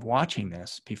while of watching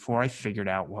this before I figured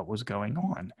out what was going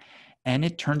on. And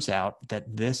it turns out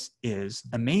that this is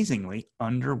amazingly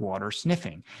underwater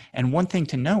sniffing. And one thing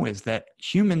to know is that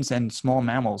humans and small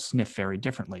mammals sniff very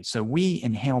differently. So we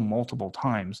inhale multiple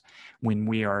times when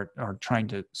we are trying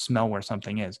to smell where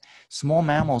something is. Small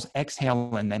mammals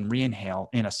exhale and then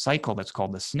re-inhale in a cycle that's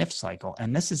called the sniff cycle.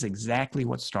 And this is exactly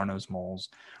what star-nosed moles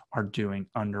are doing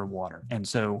underwater. And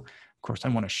so Of course, I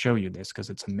want to show you this because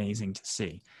it's amazing to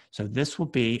see. So this will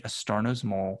be a star-nosed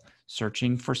mole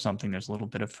searching for something. There's a little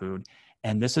bit of food.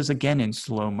 And this is again in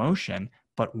slow motion,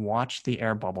 but watch the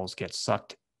air bubbles get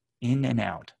sucked in and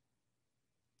out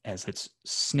as it's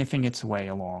sniffing its way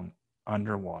along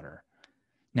underwater.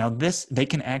 Now they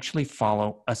can actually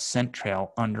follow a scent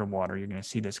trail underwater. You're going to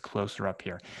see this closer up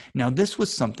here. Now this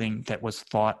was something that was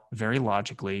thought very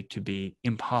logically to be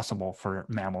impossible for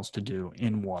mammals to do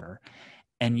in water.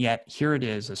 And yet here it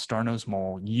is, a star-nosed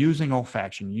mole using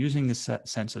olfaction, using the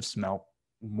sense of smell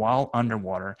while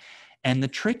underwater. And the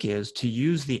trick is to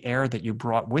use the air that you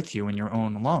brought with you in your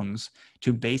own lungs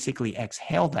to basically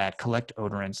exhale that, collect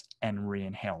odorants, and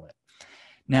re-inhale it.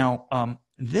 Now,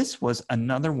 this was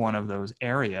another one of those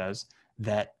areas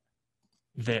that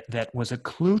was a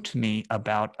clue to me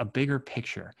about a bigger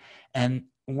picture. And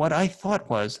what I thought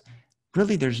was,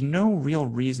 really, there's no real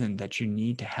reason that you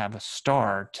need to have a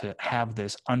star to have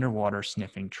this underwater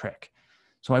sniffing trick.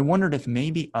 So I wondered if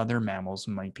maybe other mammals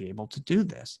might be able to do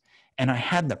this. And I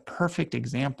had the perfect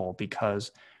example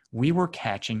because we were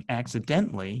catching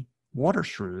accidentally water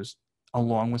shrews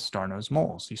along with star-nosed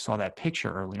moles. You saw that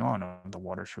picture early on of the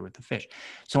water shrew with the fish.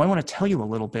 So I want to tell you a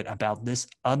little bit about this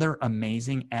other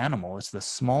amazing animal. It's the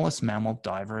smallest mammal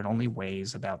diver. It only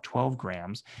weighs about 12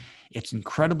 grams. It's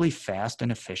incredibly fast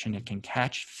and efficient. It can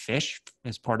catch fish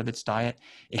as part of its diet.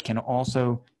 It can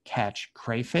also catch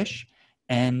crayfish.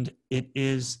 And it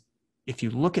is, if you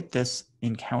look at this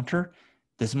encounter,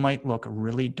 this might look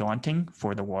really daunting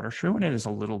for the water shrew, and it is a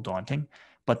little daunting.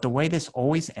 But the way this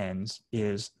always ends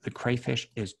is the crayfish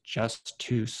is just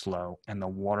too slow, and the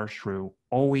water shrew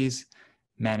always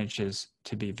manages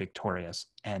to be victorious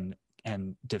and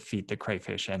defeat the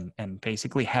crayfish and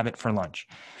basically have it for lunch.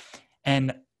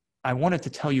 And I wanted to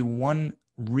tell you one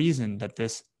reason that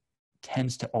this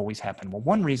tends to always happen. Well,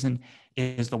 one reason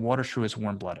is the water shrew is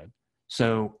warm-blooded.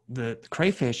 So the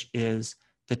crayfish is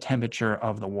the temperature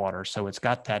of the water, so it's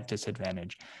got that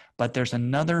disadvantage. But there's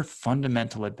another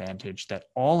fundamental advantage that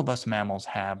all of us mammals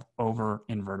have over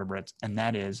invertebrates, and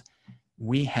that is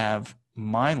we have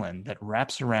myelin that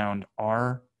wraps around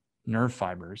our nerve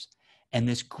fibers, and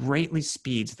this greatly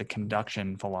speeds the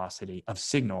conduction velocity of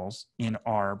signals in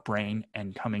our brain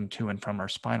and coming to and from our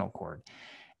spinal cord.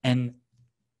 And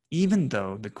even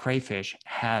though the crayfish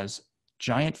has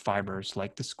giant fibers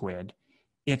like the squid,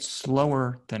 it's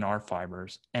slower than our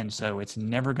fibers, and so it's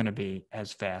never going to be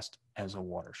as fast as a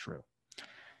water shrew.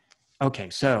 Okay,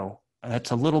 so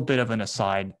that's a little bit of an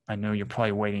aside. I know you're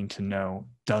probably waiting to know,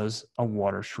 does a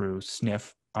water shrew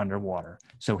sniff underwater?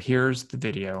 So here's the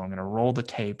video. I'm going to roll the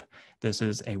tape. This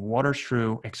is a water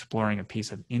shrew exploring a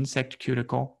piece of insect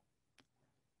cuticle.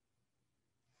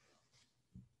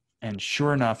 And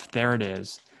sure enough, there it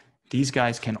is. These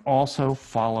guys can also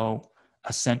follow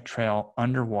a scent trail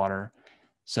underwater.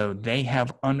 So they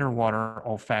have underwater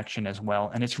olfaction as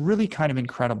well. And it's really kind of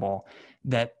incredible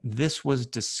that this was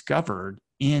discovered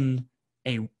in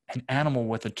an animal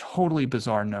with a totally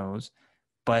bizarre nose,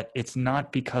 but it's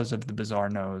not because of the bizarre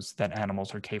nose that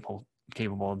animals are capable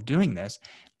of doing this.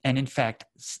 And in fact,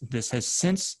 this has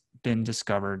since been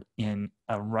discovered in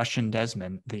a Russian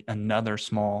desman, another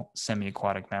small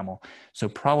semi-aquatic mammal. So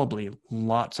probably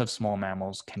lots of small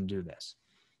mammals can do this.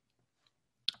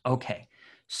 Okay,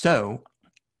 so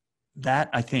that,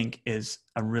 I think, is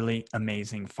a really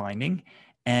amazing finding.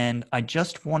 And I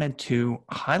just wanted to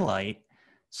highlight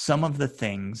some of the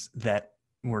things that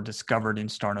were discovered in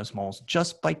star-nosed moles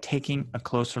just by taking a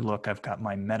closer look. I've got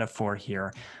my metaphor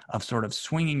here of sort of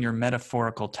swinging your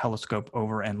metaphorical telescope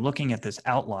over and looking at this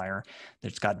outlier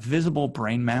that's got visible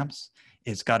brain maps.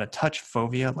 It's got a touch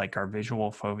fovea, like our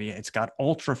visual fovea. It's got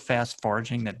ultra-fast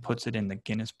foraging that puts it in the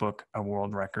Guinness Book of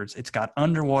World Records. It's got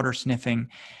underwater sniffing,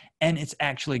 and it's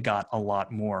actually got a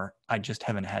lot more. I just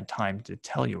haven't had time to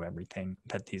tell you everything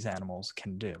that these animals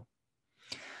can do.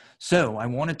 So I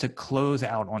wanted to close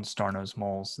out on star-nosed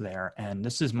moles there, and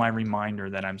this is my reminder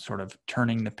that I'm sort of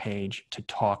turning the page to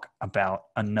talk about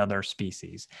another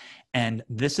species. And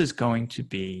this is going to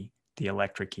be the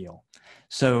electric eel.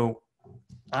 So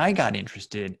I got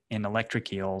interested in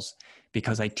electric eels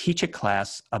because I teach a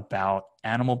class about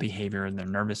animal behavior and their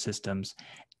nervous systems.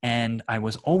 And I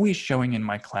was always showing in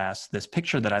my class this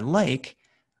picture that I like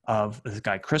of this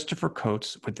guy, Christopher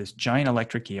Coates, with this giant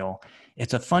electric eel.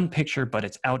 It's a fun picture, but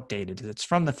it's outdated. It's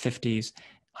from the 50s.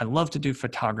 I love to do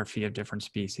photography of different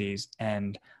species.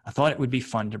 And I thought it would be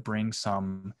fun to bring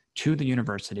some to the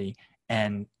university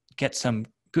and get some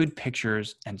good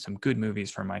pictures and some good movies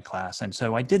for my class. And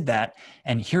so I did that.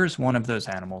 And here's one of those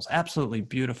animals, absolutely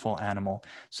beautiful animal.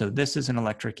 So this is an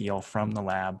electric eel from the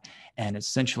lab, and it's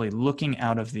essentially looking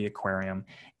out of the aquarium.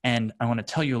 And I want to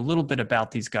tell you a little bit about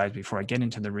these guys before I get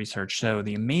into the research. So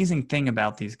the amazing thing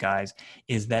about these guys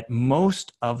is that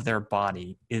most of their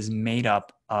body is made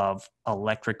up of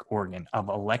electric organ, of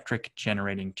electric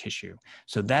generating tissue.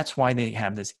 So that's why they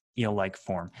have this eel-like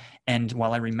form. And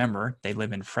while I remember, they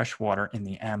live in fresh water in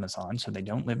the Amazon, so they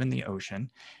don't live in the ocean,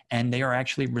 and they are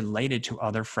actually related to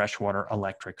other freshwater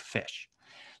electric fish.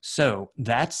 So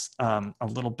that's a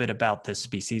little bit about this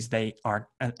species. They are,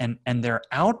 and their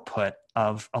output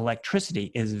of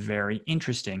electricity is very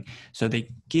interesting. So they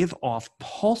give off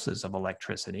pulses of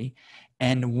electricity,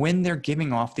 and when they're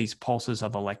giving off these pulses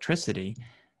of electricity,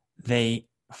 they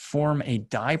form a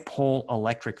dipole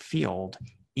electric field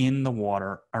in the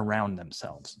water around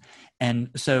themselves. And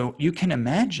so you can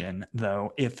imagine,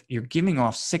 though, if you're giving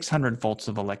off 600 volts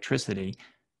of electricity,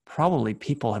 probably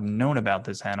people have known about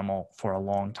this animal for a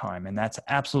long time, and that's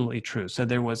absolutely true. So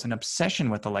there was an obsession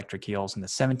with electric eels in the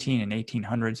 17 and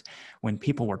 1800s when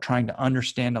people were trying to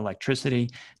understand electricity.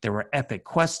 There were epic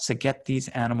quests to get these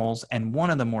animals, and one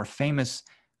of the more famous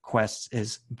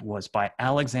quests was by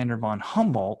Alexander von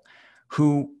Humboldt,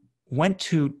 who went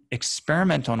to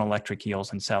experiment on electric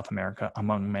eels in South America,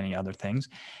 among many other things,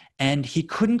 and he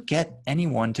couldn't get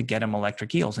anyone to get him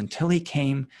electric eels until he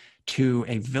came to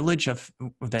a village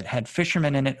that had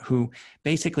fishermen in it who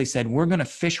basically said, we're going to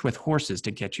fish with horses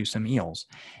to get you some eels.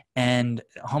 And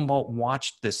Humboldt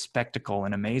watched this spectacle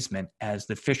in amazement as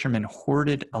the fishermen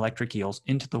hoarded electric eels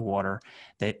into the water.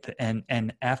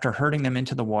 And after herding them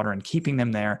into the water and keeping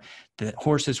them there, the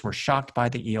horses were shocked by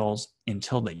the eels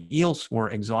until the eels were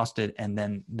exhausted, and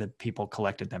then the people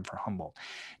collected them for Humboldt.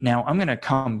 Now, I'm going to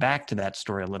come back to that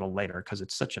story a little later because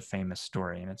it's such a famous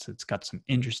story, and it's got some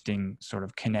interesting sort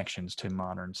of connections to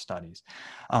modern studies.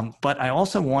 But I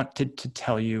also wanted to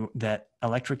tell you that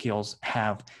electric eels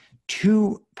have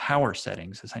two power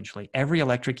settings, essentially. Every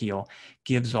electric eel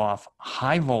gives off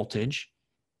high voltage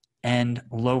and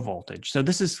low voltage. So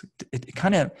it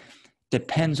kind of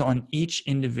depends on each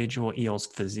individual eel's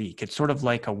physique. It's sort of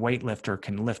like a weightlifter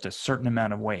can lift a certain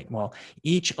amount of weight. Well,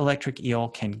 each electric eel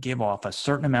can give off a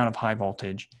certain amount of high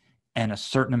voltage and a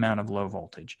certain amount of low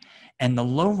voltage. And the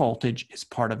low voltage is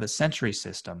part of a sensory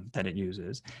system that it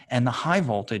uses. And the high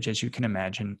voltage, as you can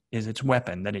imagine, is its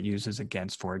weapon that it uses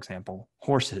against, for example,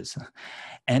 horses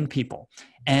and people.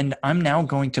 And I'm now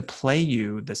going to play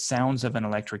you the sounds of an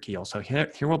electric eel. So here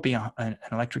will be an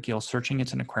electric eel searching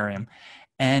its aquarium.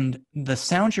 And the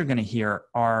sounds you're going to hear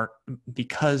are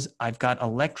because I've got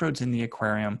electrodes in the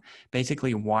aquarium,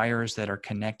 basically wires that are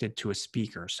connected to a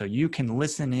speaker. So you can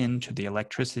listen in to the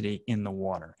electricity in the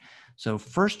water. So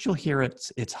first you'll hear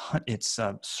it's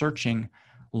searching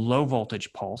low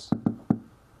voltage pulse.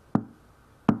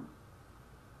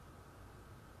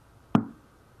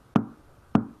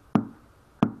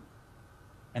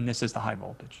 And this is the high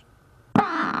voltage.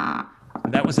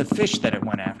 That was a fish that it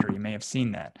went after. You may have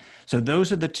seen that. So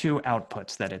those are the two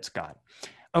outputs that it's got.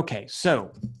 Okay,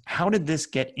 so how did this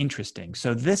get interesting?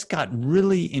 So this got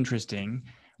really interesting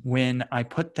when I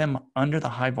put them under the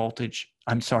high voltage,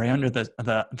 under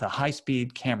the high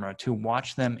speed camera to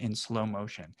watch them in slow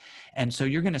motion. And so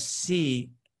you're going to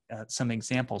see some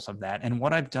examples of that. And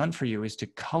what I've done for you is to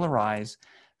colorize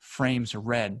frames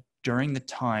red during the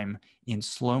time in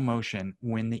slow motion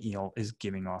when the eel is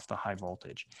giving off the high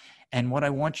voltage. And what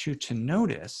I want you to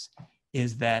notice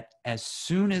is that as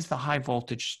soon as the high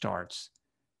voltage starts,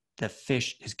 the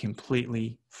fish is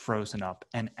completely frozen up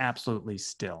and absolutely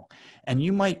still. And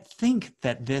you might think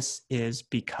that this is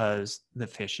because the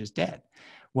fish is dead.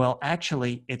 Well,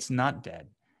 actually, it's not dead.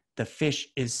 The fish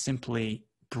is simply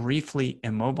briefly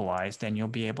immobilized, and you'll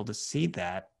be able to see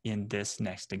that in this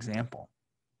next example.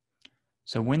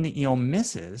 So when the eel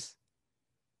misses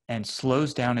and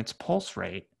slows down its pulse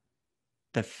rate,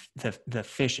 the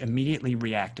fish immediately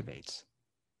reactivates.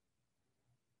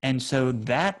 And so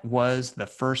that was the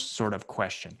first sort of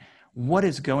question. What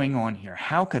is going on here?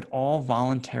 How could all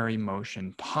voluntary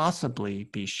motion possibly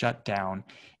be shut down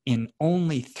in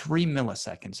only 3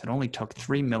 milliseconds? It only took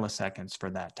 3 milliseconds for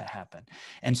that to happen.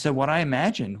 And so what I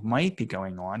imagine might be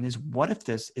going on is, what if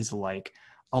this is like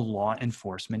a law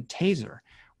enforcement taser?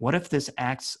 What if this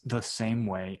acts the same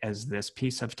way as this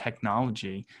piece of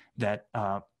technology that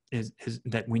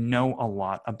that we know a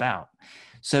lot about?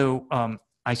 So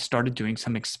I started doing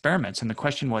some experiments, and the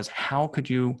question was, how could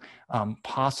you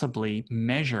possibly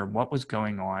measure what was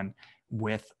going on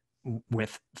with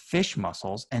fish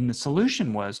muscles? And the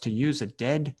solution was to use a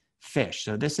dead fish.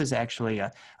 So this is actually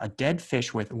a dead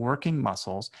fish with working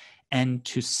muscles. And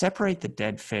to separate the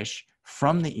dead fish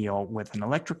from the eel with an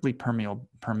electrically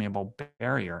permeable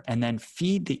barrier, and then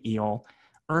feed the eel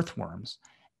earthworms.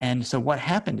 And so what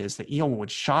happened is the eel would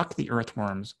shock the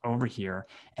earthworms over here,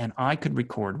 and I could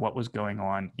record what was going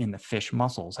on in the fish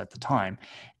muscles at the time.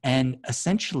 And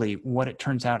essentially what it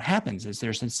turns out happens is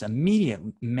there's this immediate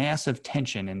massive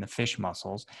tension in the fish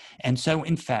muscles. And so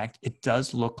in fact, it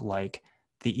does look like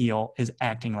the eel is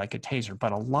acting like a taser,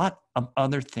 but a lot of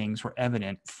other things were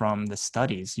evident from the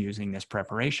studies using this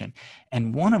preparation.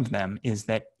 And one of them is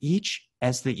that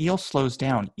as the eel slows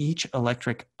down, each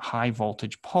electric high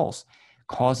voltage pulse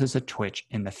causes a twitch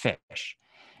in the fish.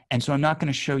 And so I'm not going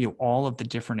to show you all of the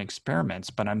different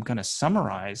experiments, but I'm going to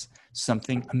summarize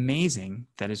something amazing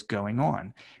that is going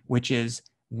on, which is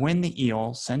when the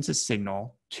eel sends a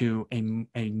signal to a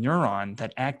neuron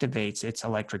that activates its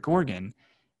electric organ,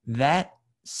 that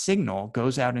signal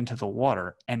goes out into the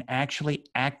water and actually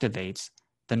activates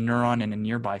the neuron in a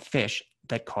nearby fish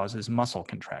that causes muscle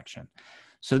contraction.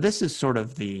 So this is sort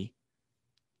of the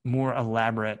more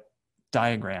elaborate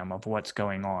diagram of what's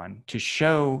going on to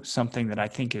show something that I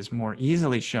think is more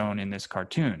easily shown in this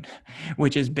cartoon,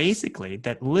 which is basically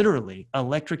that literally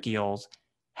electric eels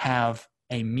have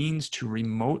a means to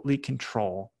remotely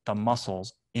control the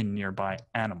muscles in nearby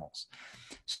animals.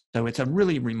 So it's a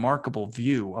really remarkable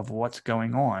view of what's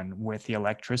going on with the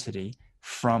electricity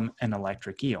from an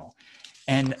electric eel.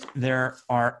 And there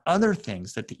are other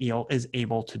things that the eel is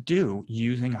able to do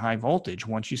using high voltage.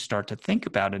 Once you start to think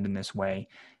about it in this way,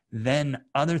 then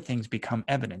other things become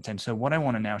evident. And so what I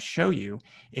want to now show you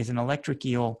is an electric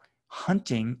eel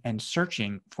hunting and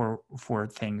searching for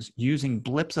things using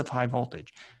blips of high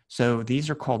voltage. So these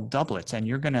are called doublets, and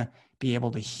you're going to be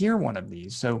able to hear one of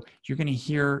these. So you're going to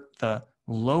hear the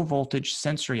low voltage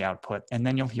sensory output, and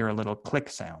then you'll hear a little click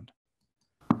sound.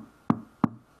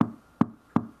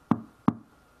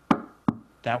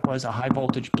 That was a high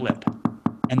voltage blip.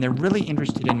 And they're really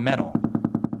interested in metal.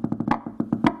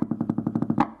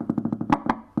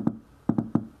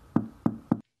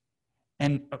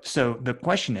 And so the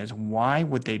question is, why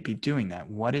would they be doing that?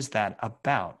 What is that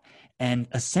about? And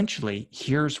essentially,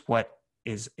 here's what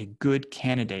is a good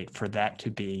candidate for that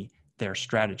to be their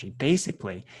strategy.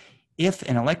 Basically, if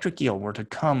an electric eel were to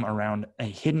come around a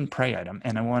hidden prey item,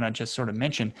 and I want to just sort of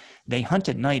mention, they hunt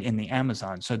at night in the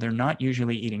Amazon, so they're not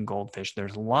usually eating goldfish.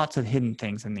 There's lots of hidden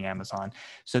things in the Amazon,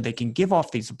 so they can give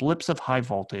off these blips of high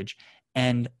voltage.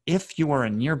 And if you are a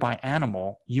nearby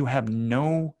animal, you have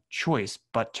no choice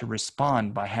but to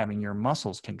respond by having your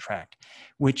muscles contract,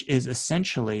 which is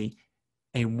essentially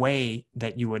a way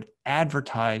that you would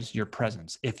advertise your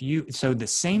presence. So the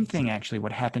same thing actually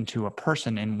would happen to a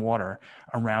person in water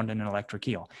around an electric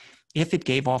eel. If it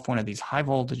gave off one of these high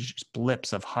voltage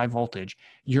blips of high voltage,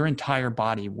 your entire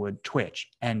body would twitch.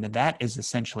 And that is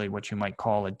essentially what you might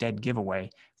call a dead giveaway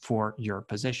for your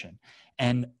position.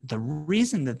 And the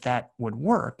reason that that would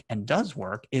work and does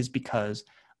work is because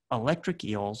electric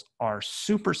eels are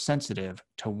super sensitive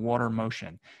to water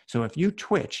motion. So if you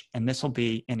twitch, and this will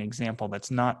be an example that's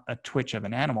not a twitch of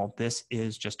an animal, this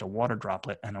is just a water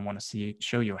droplet, and I want to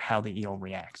show you how the eel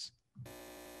reacts.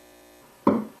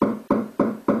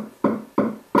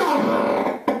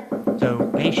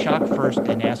 So they shock first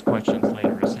and ask questions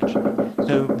later, essentially.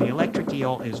 So the electric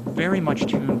eel is very much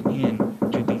tuned in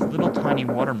to these little tiny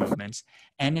water movements,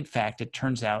 and in fact, it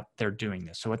turns out they're doing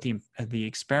this. So what the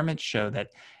experiments show that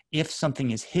if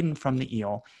something is hidden from the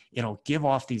eel, it'll give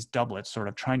off these doublets, sort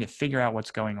of trying to figure out what's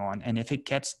going on. And if it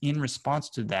gets in response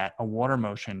to that, a water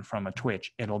motion from a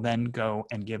twitch, it'll then go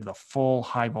and give the full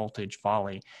high voltage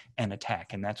volley and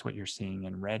attack. And that's what you're seeing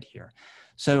in red here.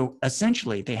 So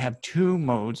essentially, they have two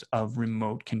modes of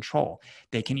remote control.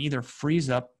 They can either freeze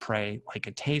up prey like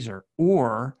a taser,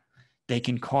 or they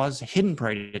can cause hidden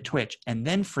prey to twitch and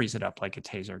then freeze it up like a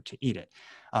taser to eat it.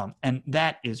 And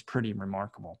that is pretty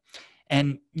remarkable.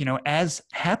 And, as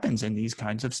happens in these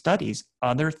kinds of studies,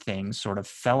 other things sort of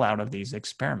fell out of these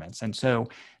experiments. And so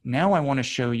now I want to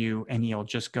show you an eel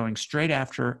just going straight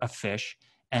after a fish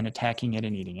and attacking it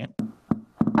and eating it.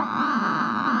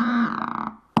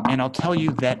 And I'll tell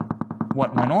you that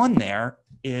what went on there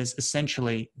is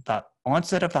essentially the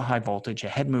onset of the high voltage, a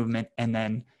head movement, and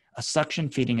then a suction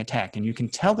feeding attack. And you can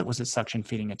tell that was a suction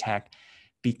feeding attack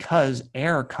because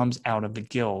air comes out of the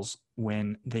gills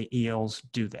when the eels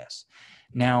do this.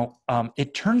 Now,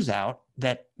 it turns out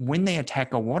that when they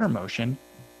attack a water motion,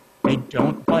 they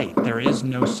don't bite. There is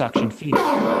no suction feeding.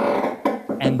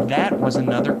 And that was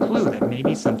another clue that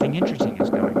maybe something interesting is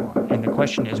going on. And the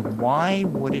question is, why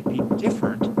would it be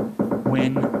different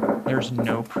when there's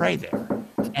no prey there?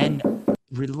 And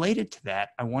related to that,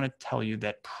 I want to tell you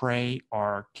that prey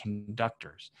are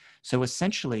conductors. So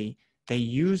essentially, they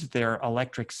use their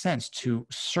electric sense to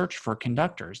search for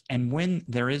conductors. And when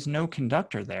there is no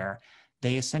conductor there,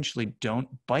 they essentially don't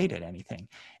bite at anything.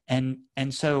 And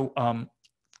so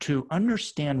to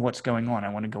understand what's going on, I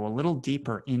want to go a little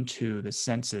deeper into the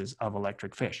senses of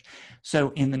electric fish.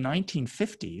 So in the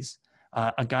 1950s,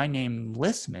 a guy named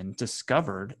Lissman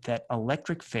discovered that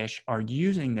electric fish are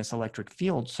using this electric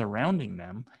field surrounding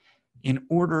them in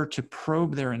order to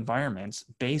probe their environments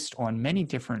based on many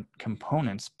different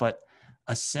components. But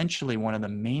essentially, one of the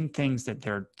main things that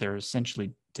they're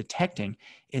essentially detecting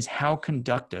is how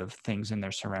conductive things in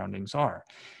their surroundings are.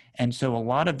 And so a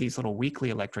lot of these little weakly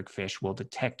electric fish will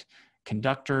detect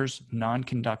conductors,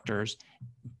 non-conductors,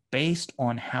 based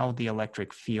on how the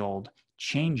electric field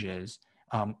changes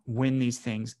when these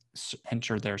things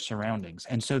enter their surroundings.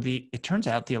 And so it turns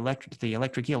out the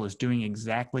electric eel is doing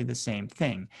exactly the same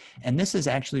thing. And this has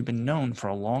actually been known for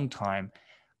a long time,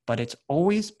 but it's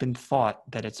always been thought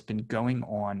that it's been going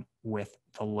on with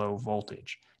the low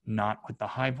voltage, not with the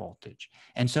high voltage.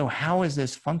 And so how is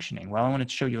this functioning? Well, I want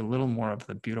to show you a little more of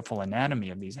the beautiful anatomy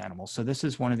of these animals. So this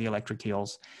is one of the electric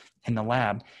eels in the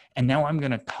lab. And now I'm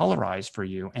going to colorize for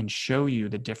you and show you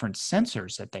the different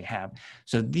sensors that they have.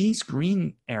 So these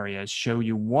green areas show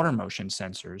you water motion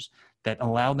sensors that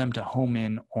allow them to home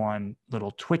in on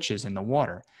little twitches in the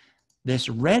water. This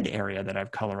red area that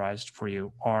I've colorized for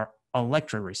you are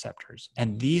electroreceptors,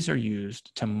 and these are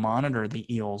used to monitor the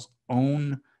eel's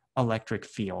own electric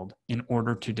field in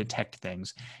order to detect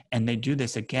things. And they do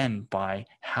this again by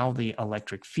how the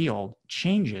electric field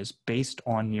changes based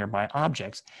on nearby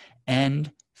objects.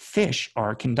 And fish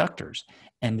are conductors,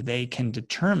 and they can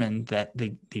determine that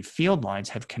the field lines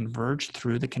have converged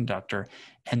through the conductor,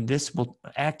 and this will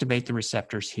activate the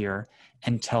receptors here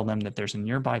and tell them that there's a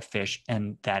nearby fish,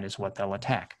 and that is what they'll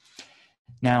attack.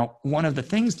 Now, one of the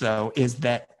things, though, is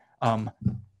that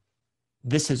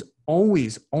this has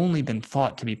always only been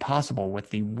thought to be possible with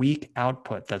the weak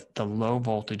output, the low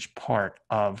voltage part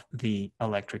of the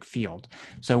electric field.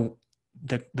 So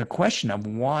the question of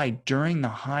why during the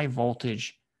high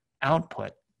voltage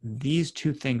output these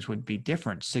two things would be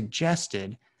different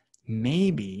suggested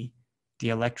maybe the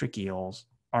electric eels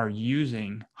are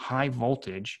using high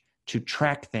voltage to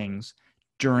track things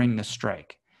during the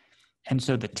strike. And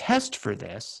so the test for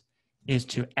this is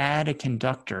to add a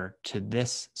conductor to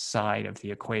this side of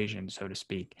the equation, so to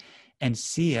speak, and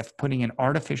see if putting an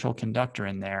artificial conductor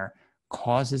in there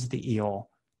causes the eel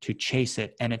to chase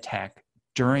it and attack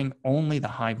during only the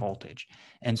high voltage.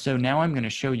 And so now I'm going to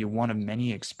show you one of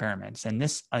many experiments. And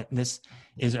this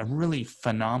is a really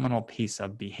phenomenal piece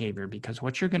of behavior, because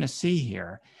what you're going to see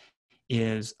here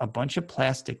is a bunch of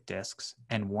plastic discs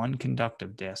and one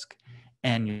conductive disc,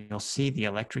 and you'll see the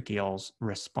electric eel's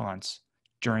response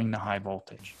during the high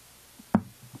voltage.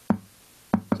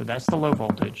 So that's the low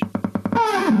voltage.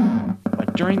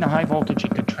 But during the high voltage,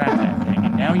 it could track that thing.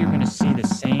 And now you're going to see the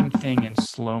same thing in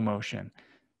slow motion.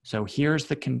 So here's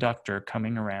the conductor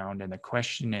coming around, and the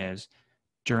question is,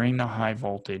 during the high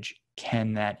voltage,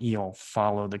 can that eel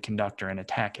follow the conductor and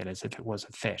attack it as if it was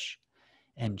a fish?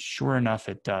 And sure enough,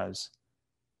 it does.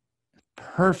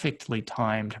 Perfectly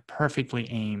timed, perfectly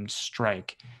aimed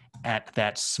strike at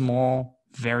that small,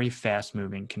 very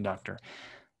fast-moving conductor.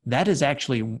 That is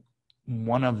actually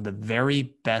one of the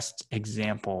very best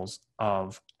examples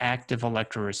of active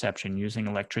electroreception using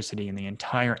electricity in the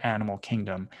entire animal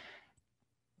kingdom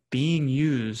being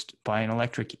used by an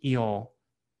electric eel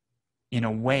in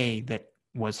a way that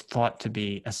was thought to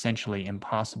be essentially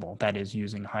impossible, that is,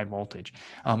 using high voltage.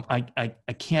 I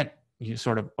can't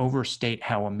sort of overstate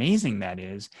how amazing that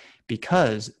is,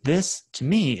 because this, to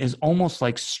me, is almost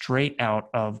like straight out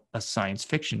of a science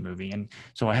fiction movie. And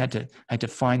so I had to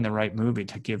find the right movie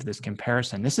to give this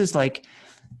comparison. This is like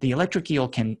the electric eel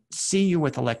can see you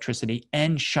with electricity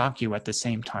and shock you at the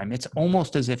same time. It's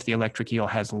almost as if the electric eel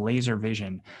has laser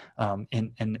vision.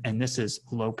 And this is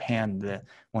Lo Pan,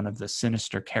 one of the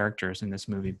sinister characters in this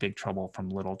movie, Big Trouble from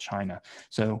Little China.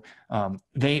 So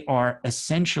they are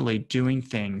essentially doing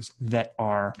things that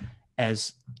are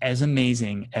as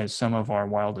amazing as some of our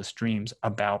wildest dreams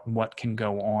about what can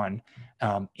go on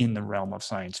in the realm of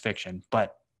science fiction.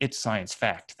 But it's science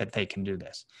fact that they can do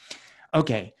this.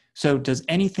 Okay, so does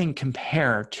anything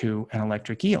compare to an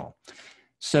electric eel?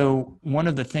 So one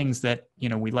of the things that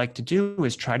we like to do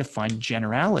is try to find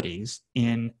generalities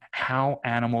in how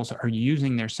animals are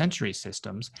using their sensory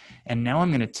systems. And now I'm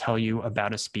going to tell you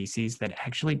about a species that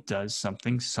actually does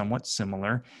something somewhat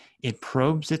similar. It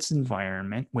probes its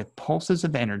environment with pulses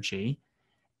of energy,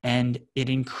 and it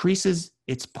increases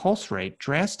its pulse rate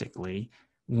drastically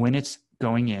when it's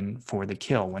going in for the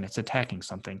kill when it's attacking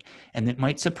something. And it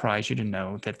might surprise you to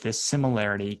know that this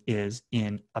similarity is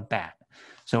in a bat.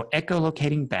 So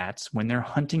echolocating bats, when they're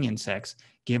hunting insects,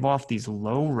 give off these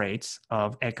low rates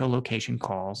of echolocation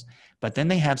calls, but then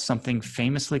they have something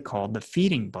famously called the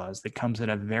feeding buzz that comes at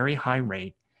a very high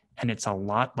rate, and it's a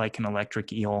lot like an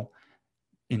electric eel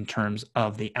in terms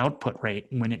of the output rate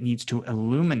when it needs to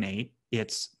illuminate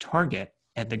its target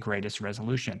at the greatest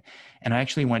resolution. And I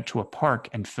actually went to a park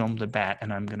and filmed a bat,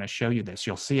 and I'm going to show you this.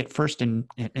 You'll see it first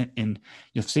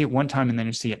you'll see it one time, and then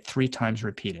you'll see it 3 times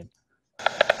repeated.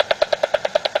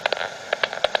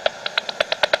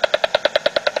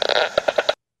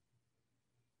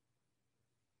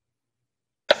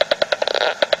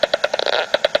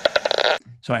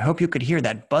 So I hope you could hear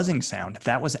that buzzing sound.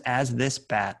 That was as this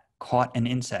bat caught an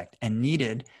insect and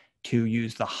needed to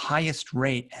use the highest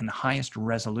rate and highest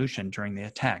resolution during the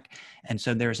attack. And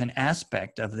so there's an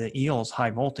aspect of the eel's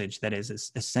high voltage that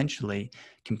is essentially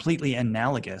completely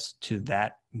analogous to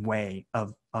that way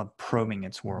of probing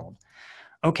its world.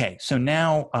 Okay, so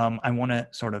now I want to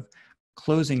sort of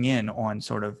closing in on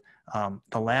sort of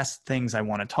the last things I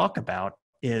want to talk about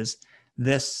is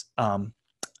this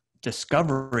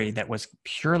discovery that was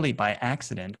purely by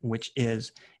accident, which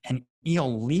is an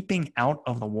eel leaping out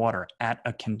of the water at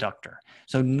a conductor.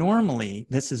 So normally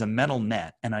this is a metal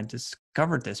net, and I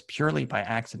discovered this purely by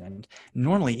accident.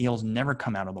 Normally eels never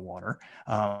come out of the water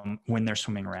when they're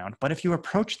swimming around, but if you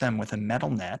approach them with a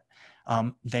metal net,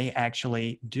 they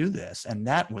actually do this. And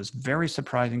that was very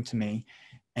surprising to me.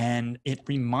 And it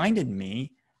reminded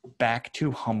me back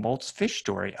to Humboldt's fish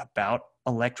story about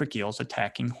electric eels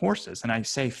attacking horses. And I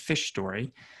say fish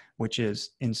story, which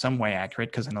is in some way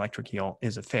accurate because an electric eel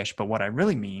is a fish. But what I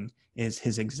really mean is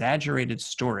his exaggerated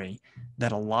story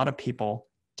that a lot of people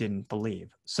didn't believe.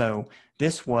 So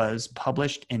this was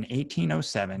published in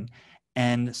 1807,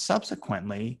 and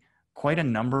subsequently, quite a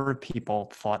number of people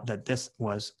thought that this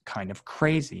was kind of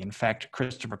crazy. In fact,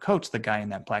 Christopher Coates, the guy in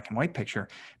that black and white picture,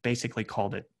 basically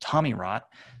called it Tommy rot.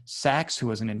 Sachs, who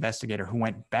was an investigator who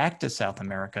went back to South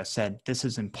America, said this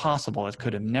is impossible. It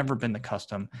could have never been the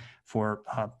custom for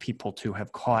people to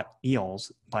have caught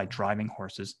eels by driving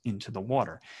horses into the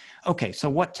water. Okay, so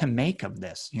what to make of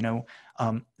this? You know,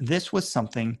 this was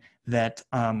something that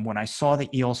when I saw the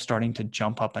eels starting to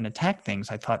jump up and attack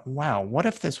things, I thought, wow, what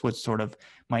if this would sort of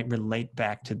might relate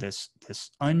back to this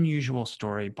unusual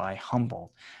story by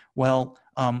Humboldt? Well,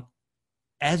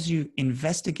 as you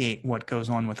investigate what goes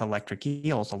on with electric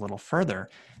eels a little further,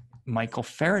 Michael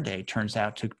Faraday turns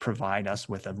out to provide us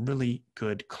with a really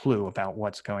good clue about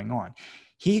what's going on.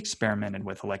 He experimented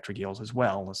with electric eels as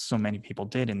well, as so many people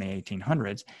did in the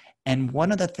 1800s. And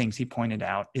one of the things he pointed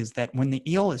out is that when the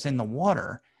eel is in the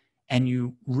water and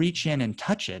you reach in and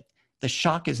touch it, the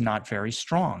shock is not very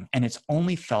strong, and it's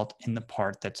only felt in the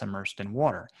part that's immersed in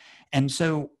water. And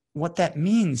so what that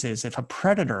means is if a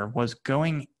predator was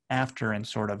going after and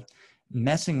sort of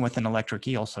messing with an electric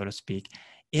eel, so to speak,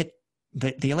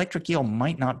 the electric eel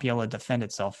might not be able to defend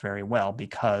itself very well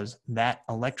because that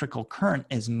electrical current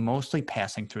is mostly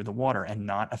passing through the water and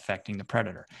not affecting the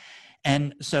predator.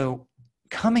 And so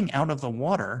coming out of the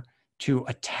water to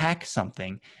attack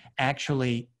something,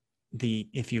 actually,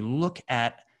 if you look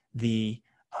at the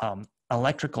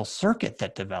electrical circuit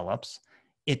that develops,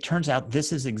 it turns out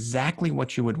this is exactly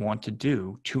what you would want to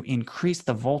do to increase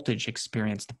the voltage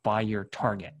experienced by your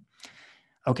target.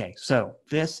 Okay, so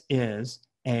this is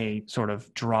a sort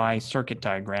of dry circuit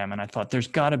diagram, and I thought there's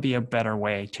got to be a better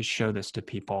way to show this to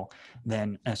people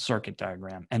than a circuit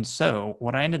diagram. And so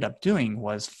what I ended up doing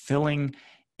was filling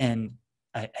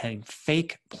a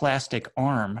fake plastic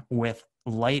arm with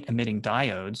light emitting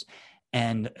diodes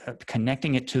and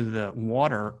connecting it to the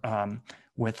water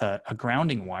with a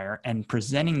grounding wire and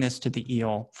presenting this to the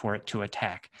eel for it to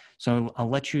attack. So I'll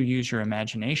let you use your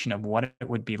imagination of what it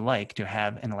would be like to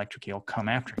have an electric eel come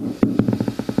after you.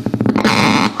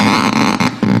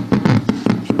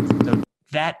 So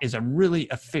that is a really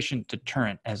efficient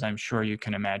deterrent, as I'm sure you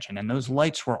can imagine. And those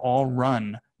lights were all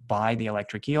run by the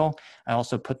electric eel. I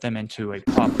also put them into a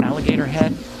prop alligator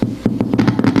head.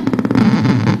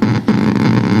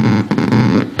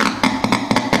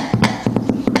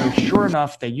 Sure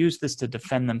enough, they used this to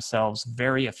defend themselves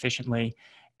very efficiently.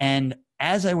 And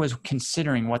as I was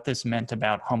considering what this meant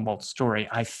about Humboldt's story,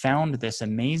 I found this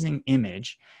amazing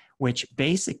image, which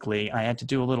basically I had to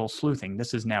do a little sleuthing.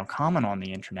 This is now common on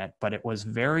the internet, but it was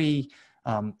very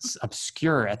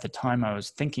obscure at the time I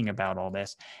was thinking about all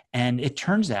this. And it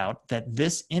turns out that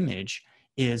this image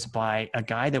is by a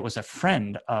guy that was a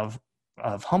friend of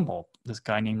Humboldt, this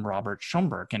guy named Robert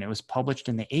Schomburg, and it was published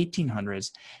in the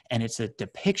 1800s, and it's a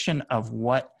depiction of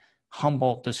what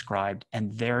Humboldt described,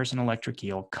 and there's an electric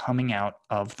eel coming out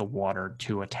of the water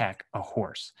to attack a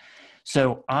horse.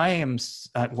 So I am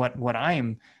what I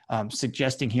am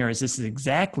suggesting here is this is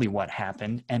exactly what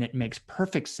happened, and it makes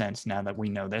perfect sense now that we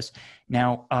know this.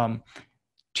 Now,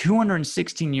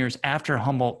 216 years after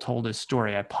Humboldt told his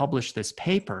story, I published this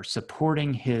paper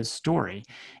supporting his story,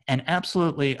 and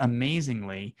absolutely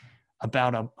amazingly,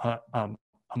 about a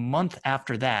month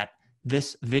after that,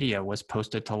 this video was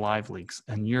posted to LiveLeaks,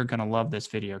 and you're going to love this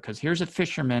video because here's a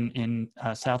fisherman in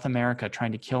South America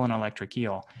trying to kill an electric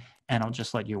eel, and I'll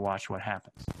just let you watch what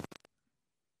happens.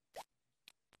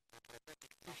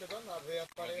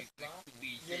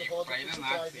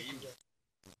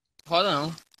 Roda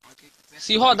não.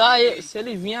 Se rodar, se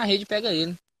ele vir, a rede pega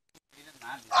ele.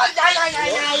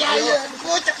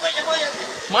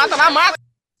 Mata lá, mata!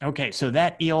 Okay, so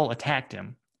that eel attacked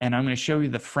him, and I'm going to show you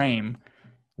the frame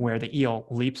where the eel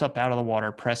leaps up out of the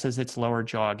water, presses its lower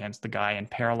jaw against the guy, and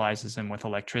paralyzes him with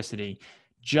electricity,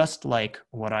 just like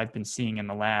what I've been seeing in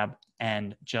the lab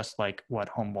and just like what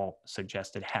Humboldt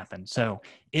suggested happened. So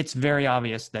it's very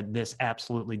obvious that this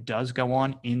absolutely does go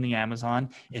on in the Amazon.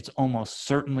 It's almost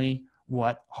certainly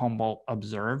what Humboldt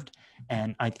observed.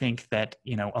 And I think that,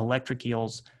 you know, electric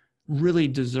eels really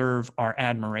deserve our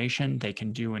admiration. They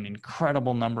can do an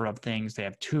incredible number of things. They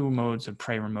have 2 modes of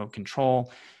prey remote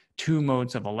control, 2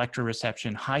 modes of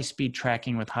electroreception, high-speed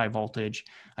tracking with high voltage.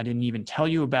 I didn't even tell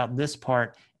you about this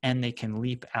part, and they can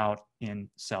leap out in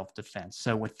self-defense.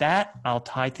 So with that, I'll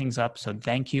tie things up. So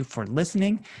thank you for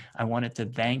listening. I wanted to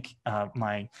thank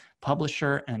my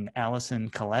publisher and Allison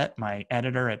Collette, my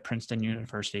editor at Princeton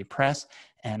University Press,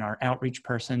 and our outreach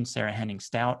person, Sarah Henning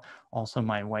Stout, also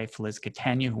my wife, Liz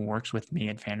Catania, who works with me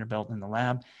at Vanderbilt in the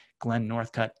lab, Glenn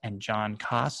Northcutt, and John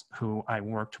Koss, who I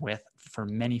worked with for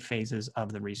many phases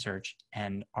of the research,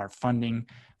 and our funding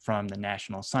from the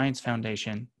National Science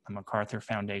Foundation, the MacArthur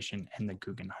Foundation, and the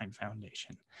Guggenheim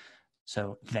Foundation.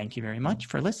 So thank you very much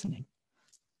for listening.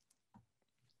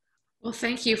 Well,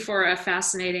 thank you for a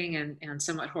fascinating and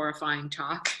somewhat horrifying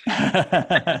talk.